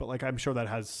he left, but like, I'm sure that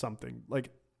has something. Like,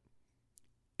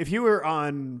 if he were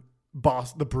on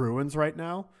the Bruins right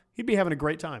now, he'd be having a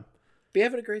great time.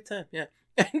 Yeah.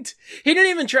 And he didn't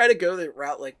even try to go the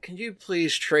route like, can you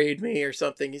please trade me or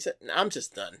something? He said, no, I'm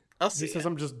just done. I'll see. He says,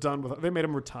 I'm just done with it. They made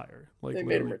him retire. Like, they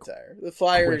made him retire. The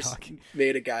Flyers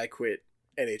made a guy quit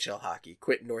NHL hockey,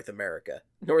 quit North America.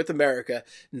 North America,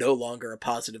 no longer a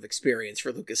positive experience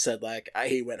for Lucas Sedlak.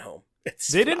 He went home.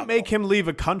 They didn't make him leave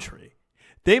a country.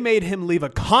 They made him leave a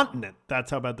continent.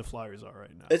 That's how bad the Flyers are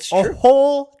right now. It's true. A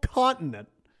whole continent.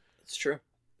 It's true.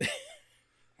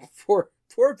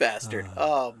 Poor bastard.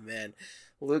 Oh, man.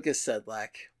 Lucas Sedlak.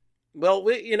 Well,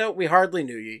 we hardly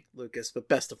knew you, Lucas, but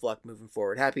best of luck moving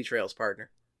forward. Happy trails,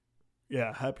 partner.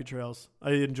 Yeah, happy trails.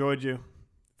 I enjoyed you.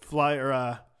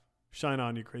 Shine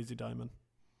on, you crazy diamond.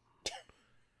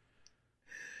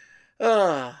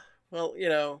 Well,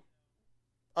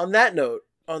 on that note,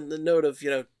 on the note of,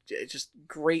 just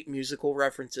great musical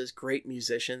references, great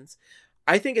musicians,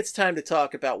 I think it's time to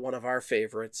talk about one of our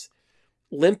favorites,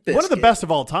 Limp Bizkit. One of the best of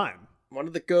all time. One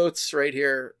of the GOATs right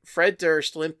here, Fred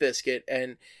Durst, Limp Bizkit.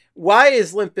 And why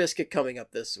is Limp Bizkit coming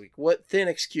up this week? What thin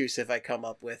excuse have I come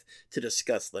up with to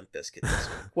discuss Limp Bizkit this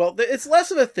week? Well, it's less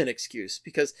of a thin excuse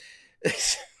because,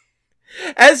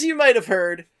 as you might have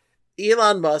heard,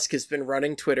 Elon Musk has been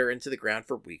running Twitter into the ground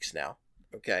for weeks now.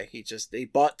 Okay, he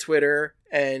bought Twitter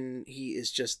and he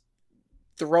is just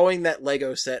throwing that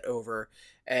Lego set over,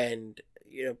 and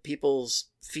people's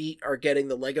feet are getting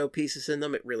the Lego pieces in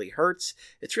them. It really hurts.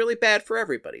 It's really bad for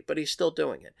everybody, but he's still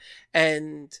doing it.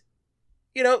 And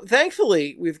you know,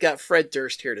 thankfully, we've got Fred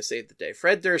Durst here to save the day.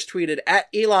 Fred Durst tweeted at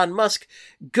Elon Musk,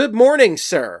 "Good morning,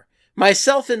 sir.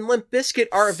 Myself and Limp Bizkit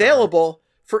are available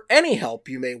for any help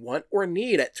you may want or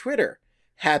need at Twitter.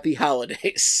 Happy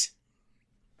holidays."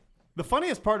 The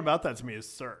funniest part about that to me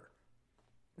is sir.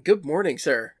 Good morning,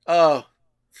 sir. Oh,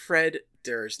 Fred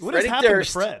Durst. What has happened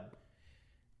to Fred?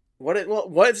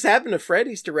 What's happened to Fred?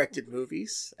 He's directed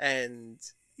movies, and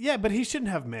yeah, but he shouldn't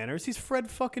have manners. He's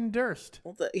Fred fucking Durst.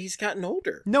 Well, he's gotten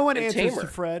older. No one and answers tamer. to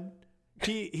Fred.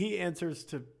 He answers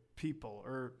to people.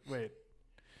 Or wait,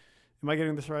 am I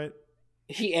getting this right?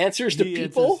 He answers to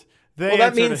people. They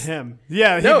answer to him.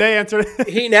 Yeah, they answer.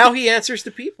 He answers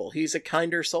to people. He's a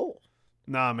kinder soul.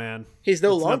 Nah, man. He's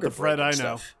no It's longer not the Fred I know.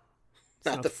 Stuff.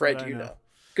 Not the Fred you know.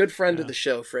 Good friend of the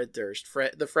show, Fred Durst.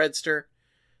 The Fredster,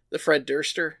 the Fred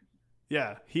Durster.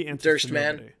 Yeah, he answers Durst to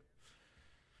man. nobody.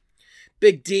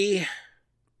 Big D.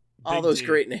 All Big those D.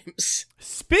 great names.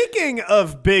 Speaking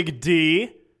of Big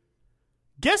D,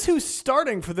 guess who's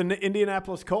starting for the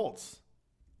Indianapolis Colts?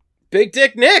 Big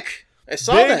Dick Nick. I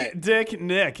saw that. Big Dick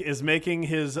Nick is making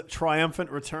his triumphant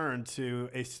return to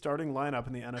a starting lineup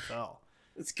in the NFL.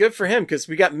 It's good for him because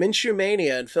we got Minshew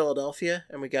Mania in Philadelphia,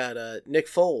 and we got Nick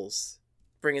Foles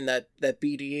bringing that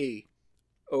BDE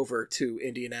over to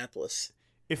Indianapolis.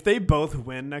 If they both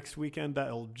win next weekend,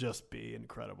 that'll just be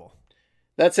incredible.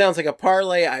 That sounds like a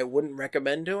parlay I wouldn't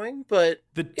recommend doing, but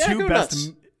The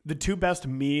two best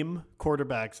meme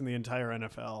quarterbacks in the entire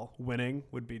NFL winning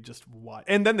would be just wild.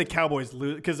 And then the Cowboys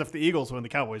lose, because if the Eagles win, the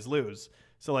Cowboys lose.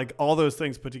 So like all those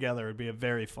things put together would be a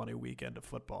very funny weekend of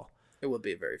football. It would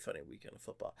be a very funny weekend of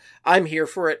football. I'm here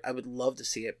for it. I would love to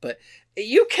see it, but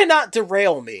you cannot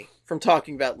derail me from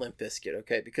talking about Limp Bizkit,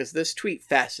 okay? Because this tweet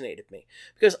fascinated me.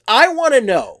 Because I want to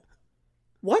know,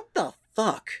 what the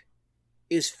fuck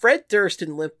is Fred Durst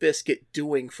and Limp Bizkit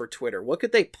doing for Twitter? What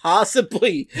could they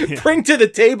possibly bring to the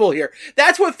table here?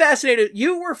 That's what fascinated.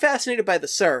 You were fascinated by the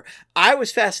sir. I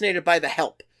was fascinated by the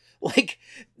help. Like,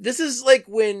 this is like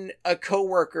when a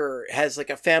coworker has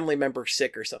like a family member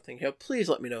sick or something. You know, please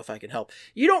let me know if I can help.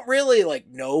 You don't really like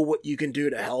know what you can do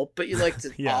to help, but you like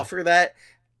to offer that.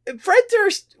 Fred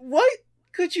Durst, what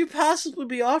could you possibly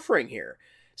be offering here?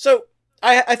 So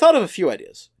I thought of a few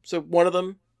ideas. So one of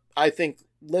them, I think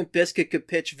Limp Bizkit could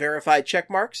pitch verified check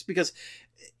marks, because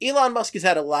Elon Musk has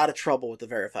had a lot of trouble with the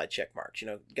verified check marks. You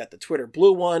know, got the Twitter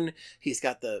blue one. He's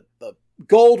got the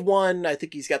gold one. I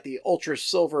think he's got the ultra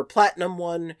silver platinum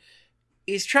one.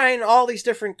 He's trying all these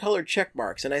different colored check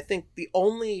marks. And I think the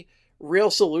only real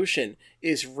solution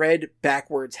is red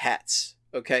backwards hats.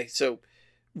 Okay. So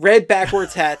red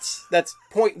backwards hats. That's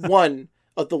point one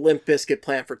of the Limp Bizkit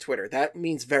plan for Twitter. That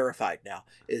means verified now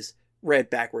is red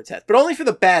backwards hats, but only for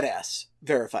the badass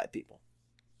verified people.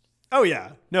 Oh,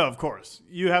 yeah. No, of course.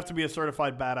 You have to be a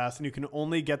certified badass, and you can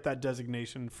only get that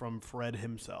designation from Fred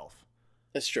himself.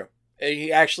 That's true. And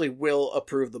he actually will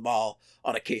approve them all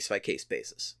on a case-by-case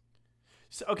basis.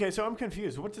 So I'm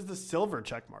confused. What does the silver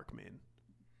check mark mean?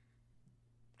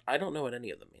 I don't know what any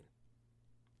of them mean.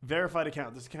 Verified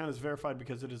account. This account is verified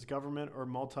because it is government or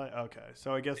multi... Okay,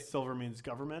 so I guess silver means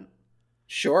government.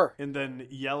 Sure. And then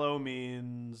yellow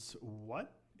means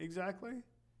what exactly?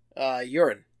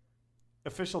 Urine.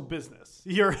 Official business.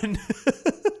 Urine.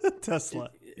 Tesla.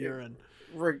 Urine.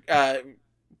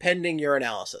 Pending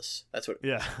urinalysis. That's what.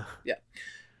 Yeah. Yeah.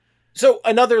 So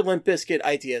another Limp Bizkit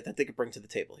idea that they could bring to the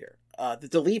table here. The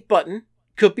delete button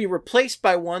could be replaced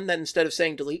by one that instead of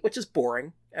saying delete, which is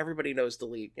boring. Everybody knows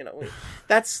delete. You know,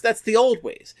 that's the old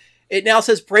ways. It now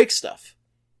says break stuff.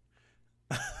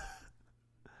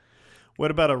 What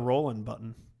about a rolling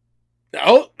button?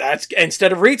 No, that's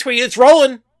instead of retweet, it's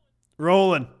rolling.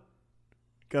 Rolling.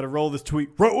 Got to roll this tweet.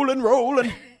 Rolling.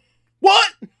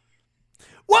 What?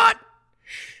 What?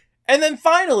 And then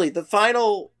finally, the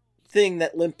final thing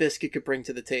that Limp Bizkit could bring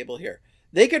to the table here.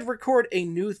 They could record a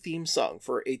new theme song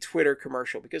for a Twitter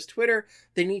commercial, because Twitter,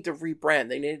 they need to rebrand.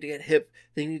 They need to get hip.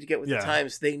 They need to get with the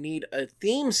times. They need a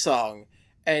theme song.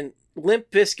 And Limp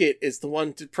Bizkit is the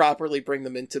one to properly bring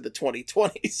them into the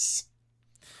 2020s.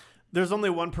 There's only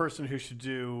one person who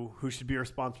should be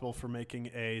responsible for making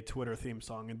a Twitter theme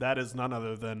song, and that is none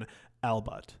other than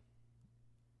Albut.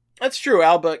 That's true.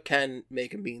 Albut can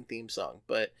make a mean theme song,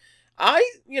 but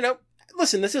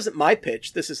listen, this isn't my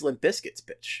pitch. This is Limp Bizkit's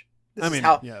pitch. This is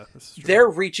true. They're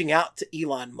reaching out to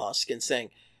Elon Musk and saying,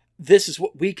 this is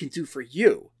what we can do for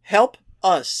you. Help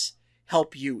us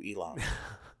help you, Elon.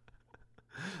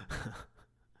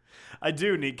 I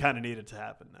do kind of need it to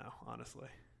happen now, honestly.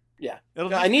 Yeah.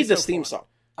 I need this theme song.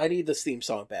 I need this theme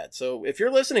song bad. So if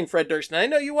you're listening, Fred Durst, and I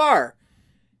know you are,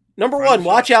 number one,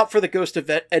 watch out for the ghost of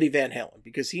Eddie Van Halen,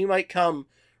 because he might come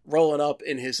rolling up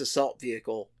in his assault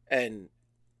vehicle, and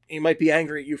he might be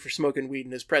angry at you for smoking weed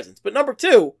in his presence. But number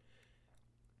 2,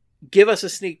 give us a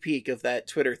sneak peek of that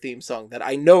Twitter theme song that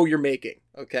I know you're making,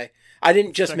 okay? I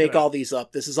didn't just make all these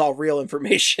up. This is all real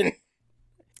information.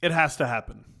 It has to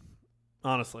happen.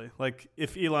 Honestly, like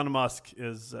if Elon Musk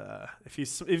is, if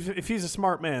he's a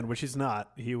smart man, which he's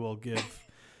not, he will give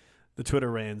the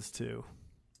Twitter reins to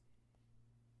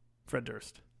Fred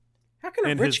Durst. How can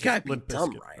a rich guy be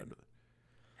dumb, Ryan?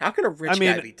 How can a rich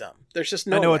guy be dumb? There's just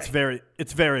no. I know way.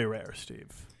 it's very rare,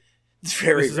 Steve. It's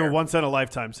very. This is a once in a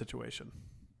lifetime situation.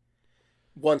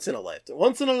 Once in a lifetime.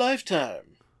 Once in a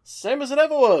lifetime. Same as it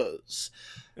ever was.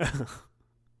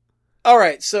 All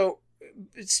right, so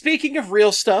speaking of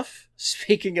real stuff,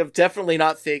 speaking of definitely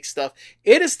not fake stuff,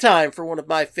 it is time for one of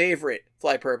my favorite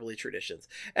Flyperbole traditions,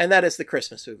 and that is the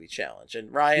Christmas movie challenge.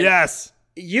 And Ryan, yes,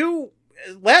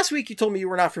 last week you told me you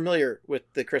were not familiar with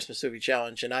the Christmas movie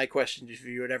challenge, and I questioned if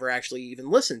you had ever actually even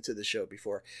listened to the show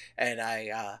before, and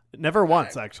I never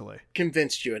once actually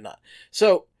convinced you had not.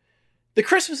 So the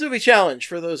Christmas movie challenge,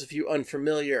 for those of you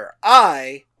unfamiliar,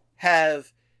 I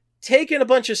have taken a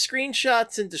bunch of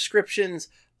screenshots and descriptions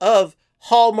of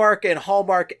Hallmark and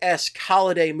Hallmark-esque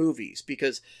holiday movies,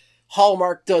 because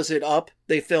Hallmark does it up.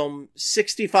 They film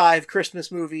 65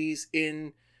 Christmas movies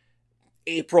in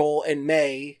April and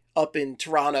May up in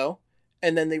Toronto,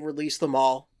 and then they release them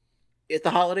all at the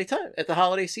holiday time, at the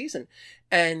holiday season.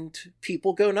 And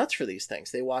people go nuts for these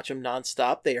things. They watch them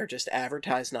nonstop. They are just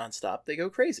advertised nonstop. They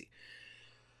go crazy.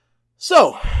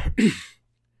 So,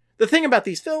 the thing about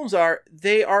these films are,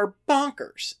 they are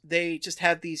bonkers. They just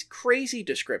have these crazy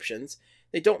descriptions.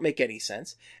 They don't make any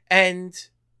sense. And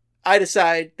I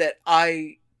decide that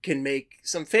I can make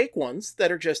some fake ones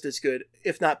that are just as good,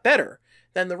 if not better,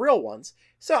 than the real ones.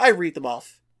 So I read them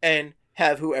off and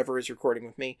have whoever is recording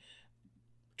with me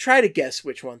try to guess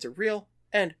which ones are real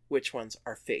and which ones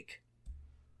are fake.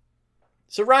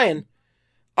 So Ryan,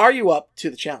 are you up to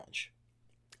the challenge?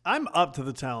 I'm up to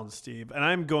the challenge, Steve, and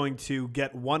I'm going to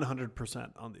get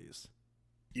 100% on these.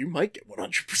 You might get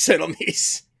 100% on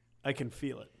these. I can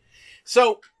feel it.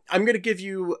 So I'm going to give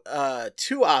you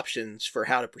 2 options for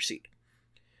how to proceed.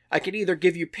 I could either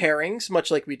give you pairings,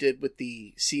 much like we did with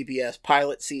the CBS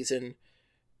pilot season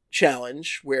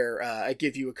challenge, where I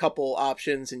give you a couple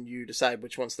options and you decide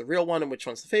which one's the real one and which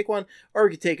one's the fake one, or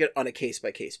we could take it on a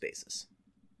case-by-case basis.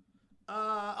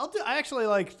 I actually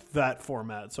like that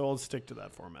format, so I'll stick to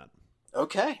that format.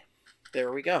 Okay,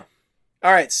 there we go.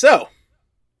 All right, so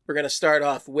we're going to start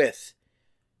off with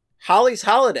Holly's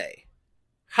Holiday.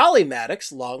 Holly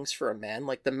Maddox longs for a man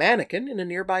like the mannequin in a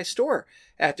nearby store.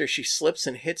 After she slips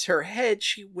and hits her head,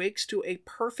 she wakes to a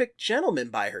perfect gentleman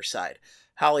by her side.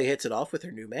 Holly hits it off with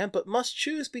her new man, but must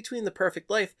choose between the perfect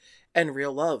life and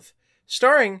real love.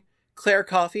 Starring Claire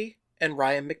Coffey and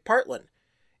Ryan McPartlin.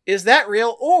 Is that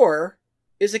real, or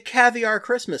is a caviar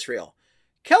Christmas real?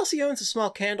 Kelsey owns a small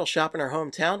candle shop in her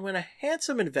hometown when a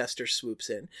handsome investor swoops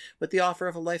in with the offer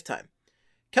of a lifetime.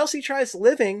 Kelsey tries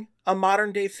living a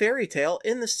modern-day fairy tale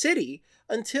in the city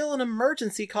until an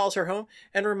emergency calls her home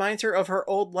and reminds her of her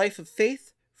old life of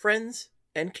faith, friends,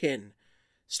 and kin.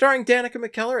 Starring Danica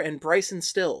McKellar and Bryson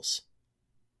Stills.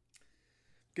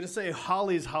 I'm going to say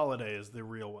Holly's Holiday is the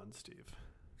real one, Steve.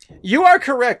 You are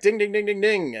correct. Ding, ding, ding, ding,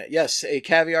 ding. Yes, A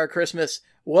Caviar Christmas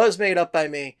was made up by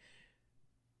me.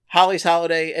 Holly's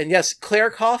Holiday. And yes,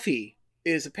 Claire Coffey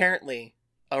is apparently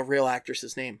a real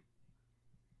actress's name.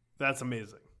 That's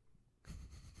amazing.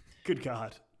 Good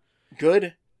God.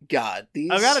 Good God.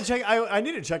 I gotta check. I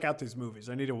need to check out these movies.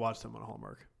 I need to watch them on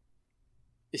Hallmark.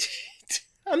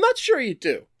 I'm not sure you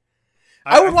do.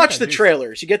 I would watch the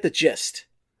trailers. You get the gist.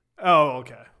 Oh,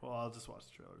 okay. Well, I'll just watch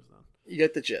the trailers then. You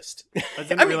get the gist. I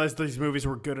didn't realize these movies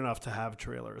were good enough to have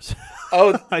trailers.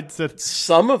 Oh, I said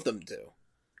some of them do.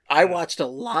 I watched a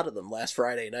lot of them last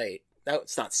Friday night. No,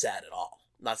 it's not sad at all.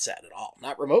 Not sad at all.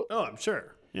 Not remote. Oh, I'm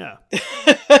sure. Yeah.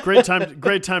 Great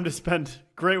time to spend.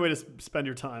 Great way to spend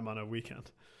your time on a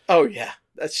weekend. Oh yeah,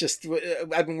 that's just.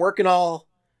 I've been working all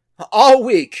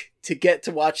week to get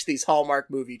to watch these Hallmark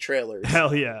movie trailers.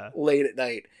 Hell yeah! Late at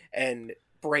night and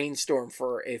brainstorm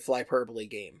for a Flyperbole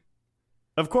game.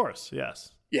 Of course,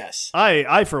 yes. Yes.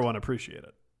 I for one appreciate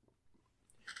it.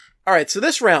 All right, so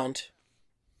this round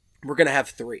we're gonna have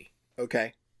 3.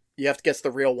 Okay, you have to guess the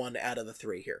real one out of the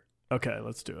 3 here. Okay,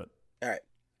 let's do it. All right.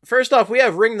 First off, we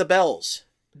have Ring the Bells.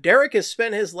 Derek has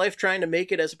spent his life trying to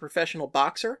make it as a professional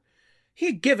boxer. He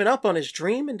had given up on his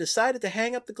dream and decided to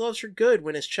hang up the gloves for good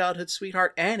when his childhood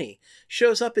sweetheart Annie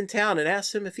shows up in town and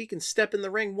asks him if he can step in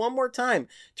the ring one more time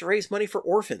to raise money for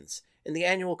orphans in the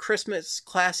annual Christmas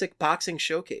Classic Boxing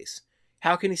Showcase.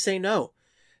 How can he say no?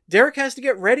 Derek has to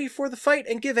get ready for the fight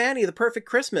and give Annie the perfect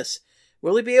Christmas.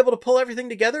 Will he be able to pull everything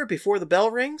together before the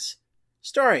bell rings?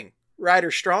 Starring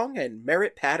Ryder Strong and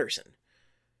Merritt Patterson.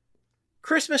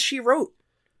 Christmas She Wrote.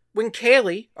 When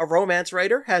Kaylee, a romance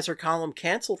writer, has her column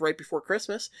canceled right before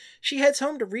Christmas, she heads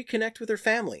home to reconnect with her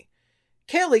family.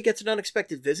 Kaylee gets an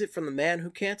unexpected visit from the man who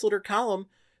canceled her column,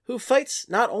 who fights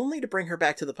not only to bring her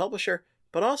back to the publisher,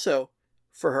 but also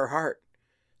for her heart.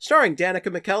 Starring Danica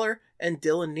McKellar and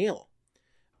Dylan Neal.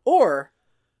 Or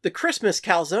The Christmas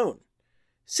Calzone.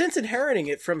 Since inheriting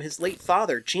it from his late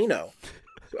father, Gino,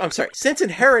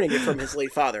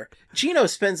 Gino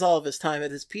spends all of his time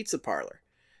at his pizza parlor.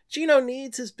 Gino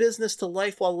needs his business to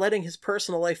life while letting his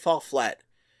personal life fall flat.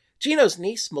 Gino's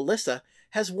niece, Melissa,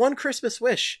 has one Christmas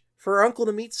wish, for her uncle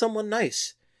to meet someone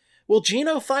nice. Will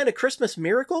Gino find a Christmas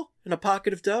miracle in a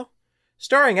pocket of dough?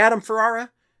 Starring Adam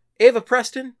Ferrara, Ava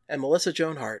Preston, and Melissa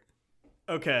Joan Hart.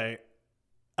 Okay.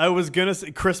 I was going to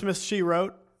say Christmas She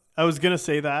Wrote. I was going to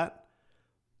say that.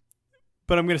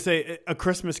 But I'm going to say A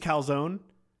Christmas Calzone.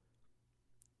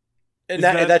 And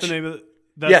that's the name of it?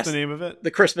 That's yes, the name of it?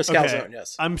 The Christmas Calzone,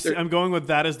 yes. I'm going with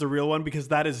that as the real one because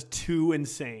that is too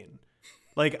insane.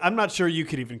 Like, I'm not sure you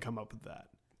could even come up with that.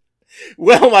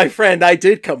 Well, my friend, I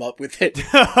did come up with it.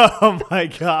 Oh, my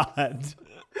God.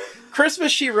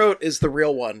 Christmas She Wrote is the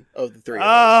real one of the three. Oh,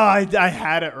 I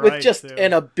had it right. With just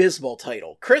an abysmal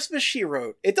title. Christmas She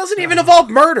Wrote. It doesn't even involve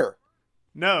murder.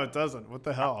 No, it doesn't. What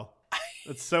the hell?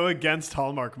 It's so against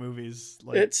Hallmark movies.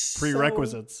 Like, it's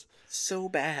prerequisites. So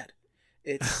bad.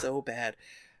 It's so bad.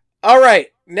 All right.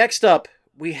 Next up,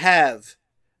 we have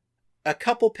a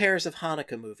couple pairs of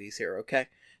Hanukkah movies here, okay?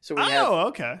 So we have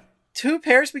okay. two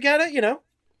pairs. We gotta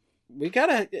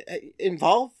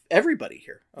involve everybody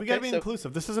here. Okay? We gotta be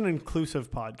inclusive. This is an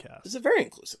inclusive podcast. This is a very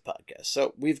inclusive podcast.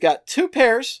 So we've got two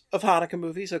pairs of Hanukkah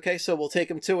movies, okay? So we'll take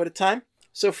them two at a time.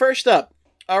 So first up,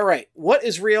 all right, what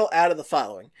is real out of the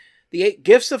following? The 8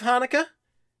 Gifts of Hanukkah.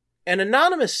 An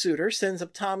anonymous suitor sends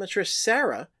optometrist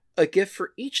Sarah a gift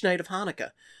for each night of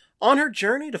Hanukkah. On her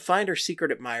journey to find her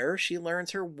secret admirer, she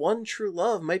learns her one true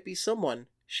love might be someone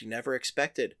she never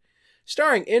expected.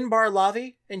 Starring Inbar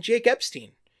Lavi and Jake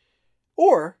Epstein.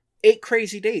 Or 8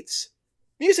 Crazy Dates.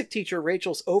 Music teacher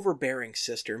Rachel's overbearing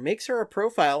sister makes her a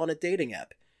profile on a dating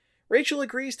app. Rachel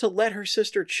agrees to let her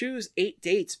sister choose 8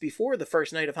 dates before the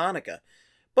first night of Hanukkah,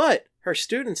 but her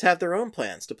students have their own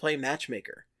plans to play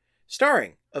matchmaker.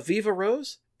 Starring Aviva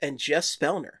Rose and Jess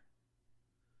Spellner.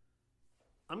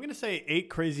 I'm going to say 8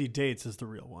 Crazy Dates is the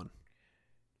real one.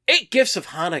 8 Gifts of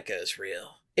Hanukkah is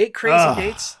real. 8 Crazy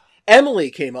Dates.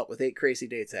 Emily came up with 8 Crazy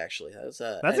Dates, actually. That's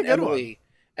a good one.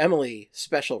 Emily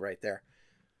special right there.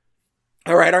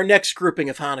 All right, our next grouping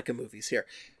of Hanukkah movies here.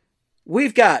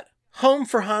 We've got Home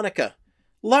for Hanukkah.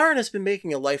 Lauren has been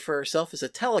making a life for herself as a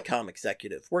telecom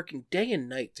executive, working day and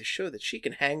night to show that she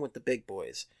can hang with the big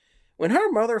boys. When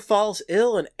her mother falls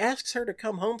ill and asks her to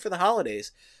come home for the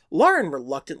holidays, Lauren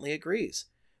reluctantly agrees.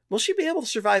 Will she be able to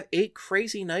survive 8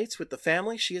 crazy nights with the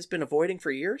family she has been avoiding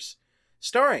for years?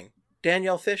 Starring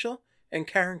Danielle Fishel and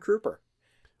Karen Kruper.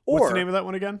 What's the name of that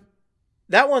one again?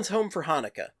 That one's Home for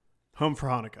Hanukkah. Home for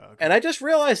Hanukkah. Okay. And I just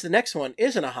realized the next one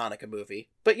isn't a Hanukkah movie.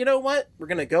 But you know what? We're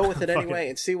going to go with it anyway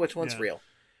and see which one's real.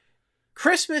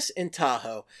 Christmas in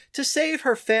Tahoe. To save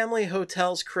her family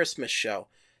hotel's Christmas show,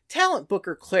 talent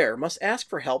booker Claire must ask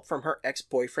for help from her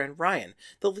ex-boyfriend Ryan,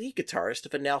 the lead guitarist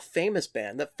of a now famous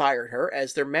band that fired her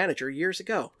as their manager years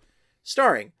ago.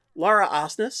 Starring Laura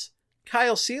Osnes,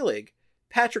 Kyle Seelig,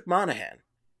 Patrick Monahan.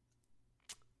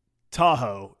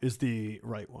 Tahoe is the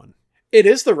right one. It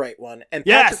is the right one. And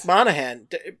yes! Patrick Monahan,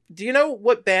 do you know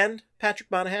what band Patrick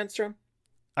Monahan's from?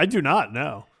 I do not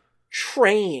know.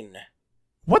 Train.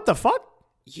 What the fuck?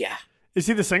 Yeah. Is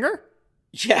he the singer?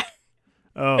 Yeah.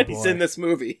 Oh, and he's in this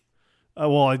movie.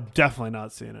 Well, I'm definitely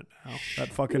not seeing it now. That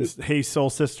fucking Hey Soul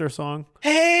Sister song.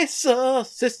 Hey Soul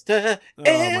Sister,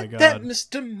 and that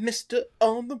Mr.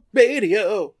 on the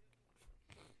radio.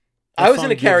 I was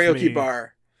in a karaoke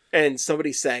bar, and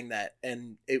somebody sang that,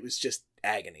 and it was just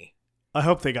agony. I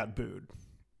hope they got booed.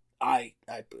 I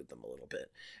booed them a little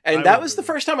bit. And that was the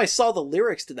first time I saw the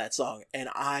lyrics to that song, and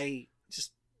I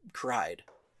just cried.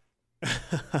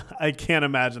 I can't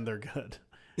imagine they're good.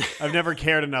 I've never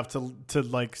cared enough to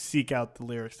like seek out the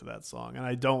lyrics to that song, and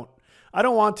I don't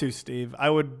want to, Steve. I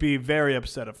would be very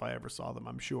upset if I ever saw them,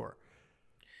 I'm sure.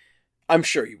 I'm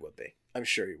sure you would be.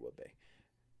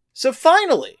 So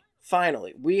finally,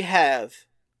 we have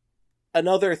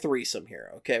another threesome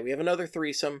here, okay? We have another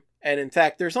threesome, and in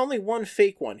fact, there's only one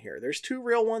fake one here. There's 2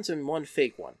 real ones and 1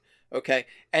 fake one, okay?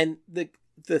 And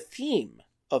the theme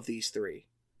of these 3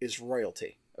 is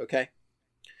royalty, okay?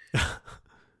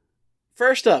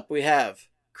 First up, we have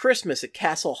Christmas at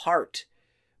Castle Hart.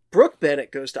 Brooke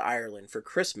Bennett goes to Ireland for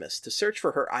Christmas to search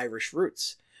for her Irish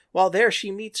roots. While there,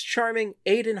 she meets charming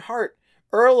Aidan Hart,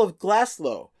 Earl of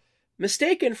Glasgow.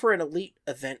 Mistaken for an elite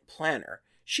event planner,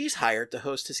 she's hired to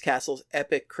host his castle's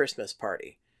epic Christmas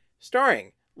party.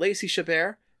 Starring Lacey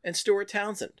Chabert and Stuart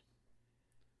Townsend.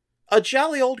 A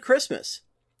Jolly Old Christmas.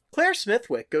 Claire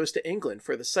Smithwick goes to England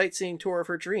for the sightseeing tour of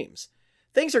her dreams.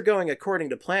 Things are going according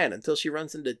to plan until she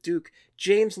runs into Duke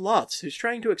James Lotz, who's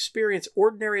trying to experience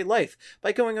ordinary life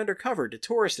by going undercover to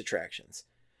tourist attractions.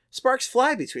 Sparks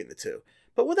fly between the two,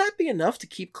 but will that be enough to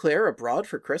keep Claire abroad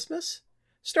for Christmas?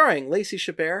 Starring Lacey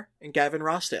Chabert and Gavin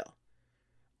Rossdale.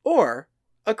 Or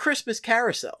A Christmas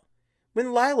Carousel.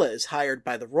 When Lila is hired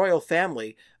by the royal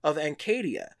family of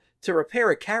Ancadia to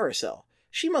repair a carousel,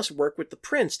 she must work with the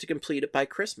prince to complete it by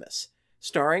Christmas.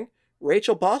 Starring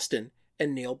Rachel Boston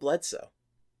and Neil Bledsoe.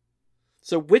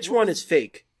 So which one is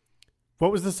fake?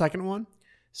 What was the second one?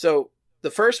 So the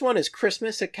first one is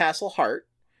Christmas at Castle Hart,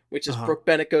 which is Brooke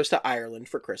Bennett goes to Ireland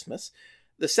for Christmas.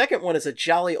 The second one is A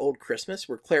Jolly Old Christmas,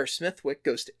 where Claire Smithwick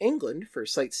goes to England for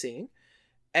sightseeing.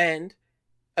 And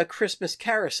A Christmas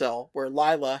Carousel, where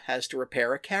Lila has to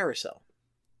repair a carousel.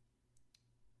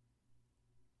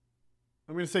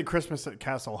 I'm going to say Christmas at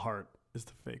Castle Hart is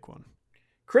the fake one.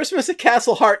 Christmas at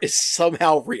Castle Hart is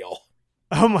somehow real.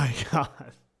 Oh my God.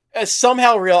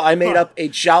 Somehow real. I made up A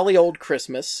Jolly Old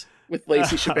Christmas with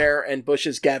Lacey Chabert and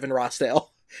Bush's Gavin Rossdale.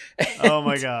 Oh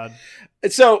my God.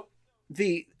 So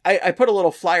I put a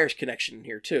little Flyers connection in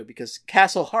here too, because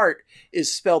Castle Hart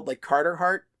is spelled like Carter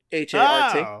Hart,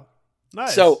 Hart. Oh,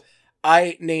 nice. So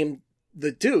I named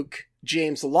the Duke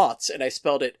James Lotz, and I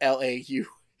spelled it Laughts.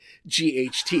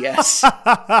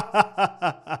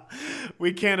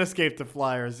 We can't escape the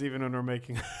Flyers, even when we're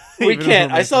making. We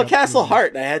can't. I saw Castle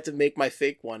Hart, and I had to make my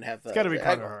fake one have. It's got to be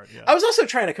Carter Hart. Yeah. I was also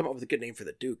trying to come up with a good name for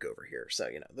the Duke over here, so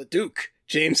the Duke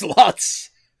James Lotz.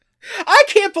 I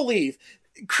can't believe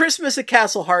Christmas at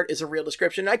Castle Hart is a real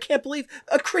description. I can't believe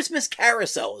A Christmas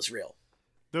Carousel is real.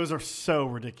 Those are so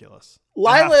ridiculous.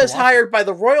 Lila is hired by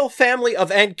the royal family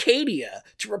of Ancadia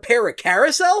to repair a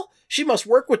carousel? She must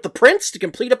work with the prince to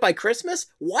complete it by Christmas?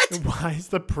 What? Why is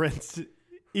the prince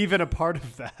even a part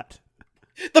of that?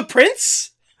 The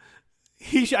prince?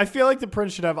 I feel like the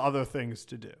prince should have other things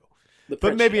to do.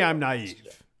 But maybe I'm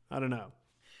naive. I don't know.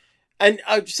 And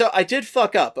so I did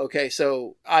fuck up, okay?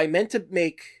 So I meant to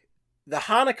make the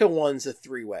Hanukkah ones a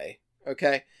 3-way,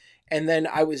 okay? And then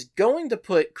I was going to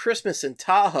put Christmas in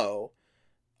Tahoe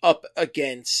up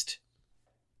against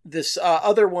this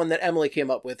other one that Emily came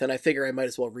up with, and I figure I might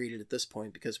as well read it at this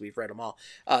point because we've read them all.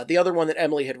 The other one that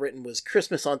Emily had written was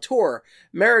Christmas on Tour.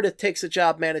 Meredith takes a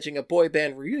job managing a boy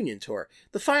band reunion tour.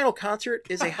 The final concert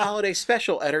is a holiday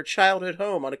special at her childhood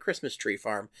home on a Christmas tree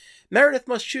farm. Meredith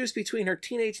must choose between her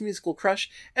teenage musical crush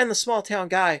and the small town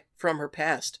guy from her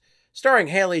past. Starring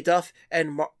Haley Duff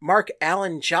and Mark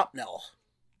Allen Jopnell.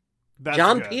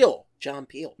 John Peel.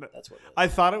 That's what it is. I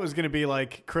thought it was going to be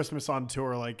like Christmas on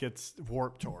Tour, like it's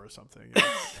Warped Tour or something.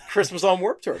 Christmas on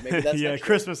Warped Tour. Maybe that's yeah,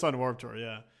 Christmas on Warped Tour.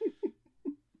 Yeah.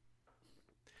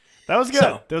 That was good.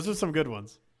 So, those are some good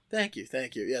ones. Thank you.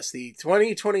 Yes, the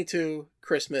 2022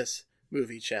 Christmas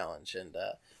movie challenge. And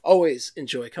always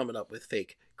enjoy coming up with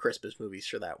fake Christmas movies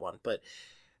for that one. But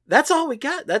that's all we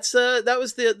got. That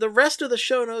was the rest of the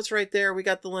show notes right there. We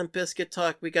got the Limp Bizkit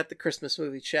talk. We got the Christmas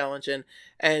movie challenge,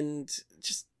 and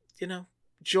just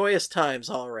joyous times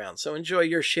all around. So enjoy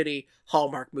your shitty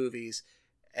Hallmark movies,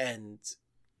 and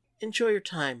enjoy your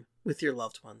time with your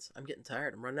loved ones. I'm getting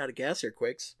tired. I'm running out of gas here,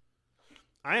 Quiggs.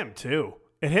 I am too.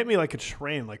 It hit me like a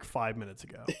train like 5 minutes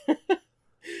ago.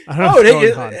 I don't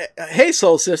know hey,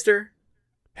 soul sister.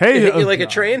 Hey, it hit you like a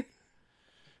train.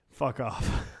 Fuck off.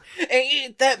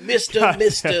 Ain't that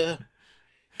Mister?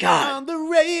 God. On the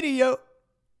radio.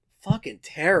 Fucking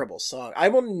terrible song. I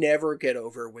will never get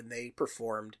over when they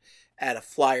performed at a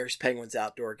Flyers Penguins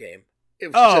outdoor game.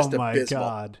 It was just abysmal. Oh my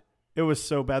God. It was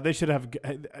so bad. They should have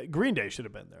Green Day should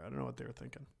have been there. I don't know what they were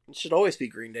thinking. It should always be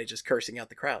Green Day just cursing out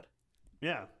the crowd.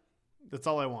 Yeah. That's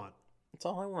all I want. That's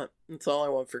all I want. That's all I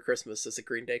want for Christmas is a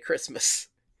Green Day Christmas.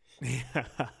 Yeah.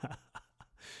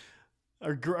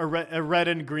 A red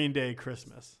and Green Day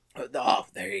Christmas. Oh,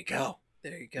 there you go.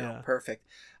 Yeah. Perfect.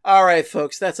 All right,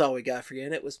 folks, that's all we got for you,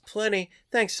 and it was plenty.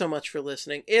 Thanks so much for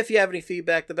listening. If you have any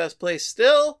feedback, the best place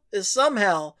still is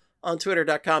somehow on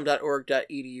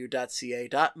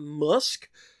twitter.com.org.edu.ca.musk.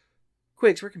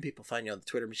 Quiggs, where can people find you on the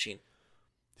Twitter machine?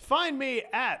 Find me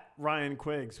at Ryan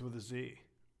Quiggs with a Z.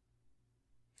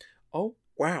 Oh,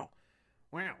 wow.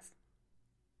 Wow.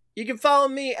 You can follow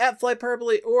me at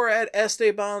Flyperbole or at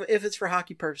Esteban. If it's for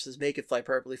hockey purposes, make it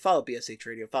Flyperbole. Follow BSH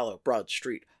Radio. Follow Broad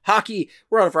Street Hockey.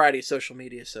 We're on a variety of social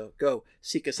media, so go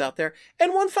seek us out there.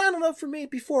 And one final note for me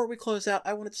before we close out,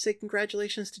 I wanted to say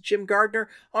congratulations to Jim Gardner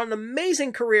on an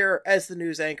amazing career as the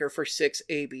news anchor for 6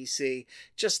 ABC.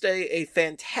 Just a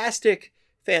fantastic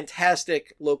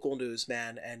local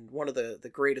newsman and one of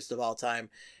the greatest of all time,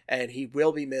 and he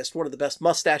will be missed. One of the best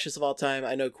mustaches of all time.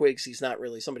 I know Quigs, he's not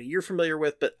really somebody you're familiar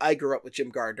with, but I grew up with Jim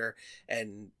Gardner,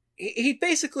 and he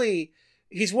basically,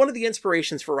 he's one of the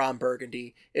inspirations for Ron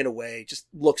Burgundy in a way, just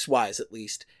looks wise at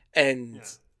least, and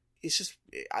he's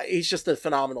just a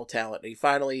phenomenal talent. He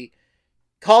finally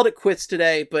called it quits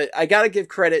today, but I gotta give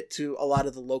credit to a lot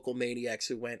of the local maniacs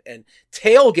who went and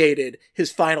tailgated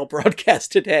his final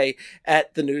broadcast today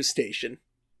at the news station.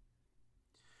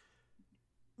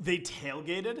 They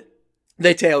tailgated?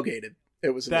 They tailgated.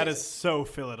 It was amazing. That is so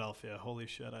Philadelphia. Holy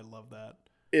shit, I love that.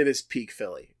 It is peak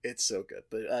Philly. It's so good.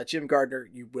 But Jim Gardner,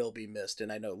 you will be missed.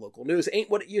 And I know local news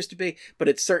ain't what it used to be, but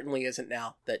it certainly isn't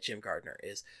now that Jim Gardner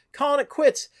is calling it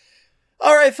quits.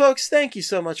 All right, folks, thank you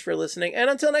so much for listening. And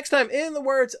until next time, in the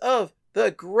words of the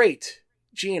great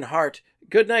Gene Hart,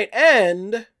 good night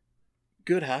and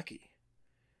good hockey.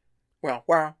 Wow,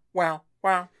 wow, wow,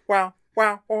 wow, wow,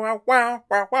 wow, wow, wow,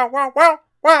 wow, wow, wow, wow, wow,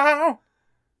 wow,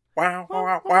 wow,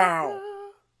 wow, wow.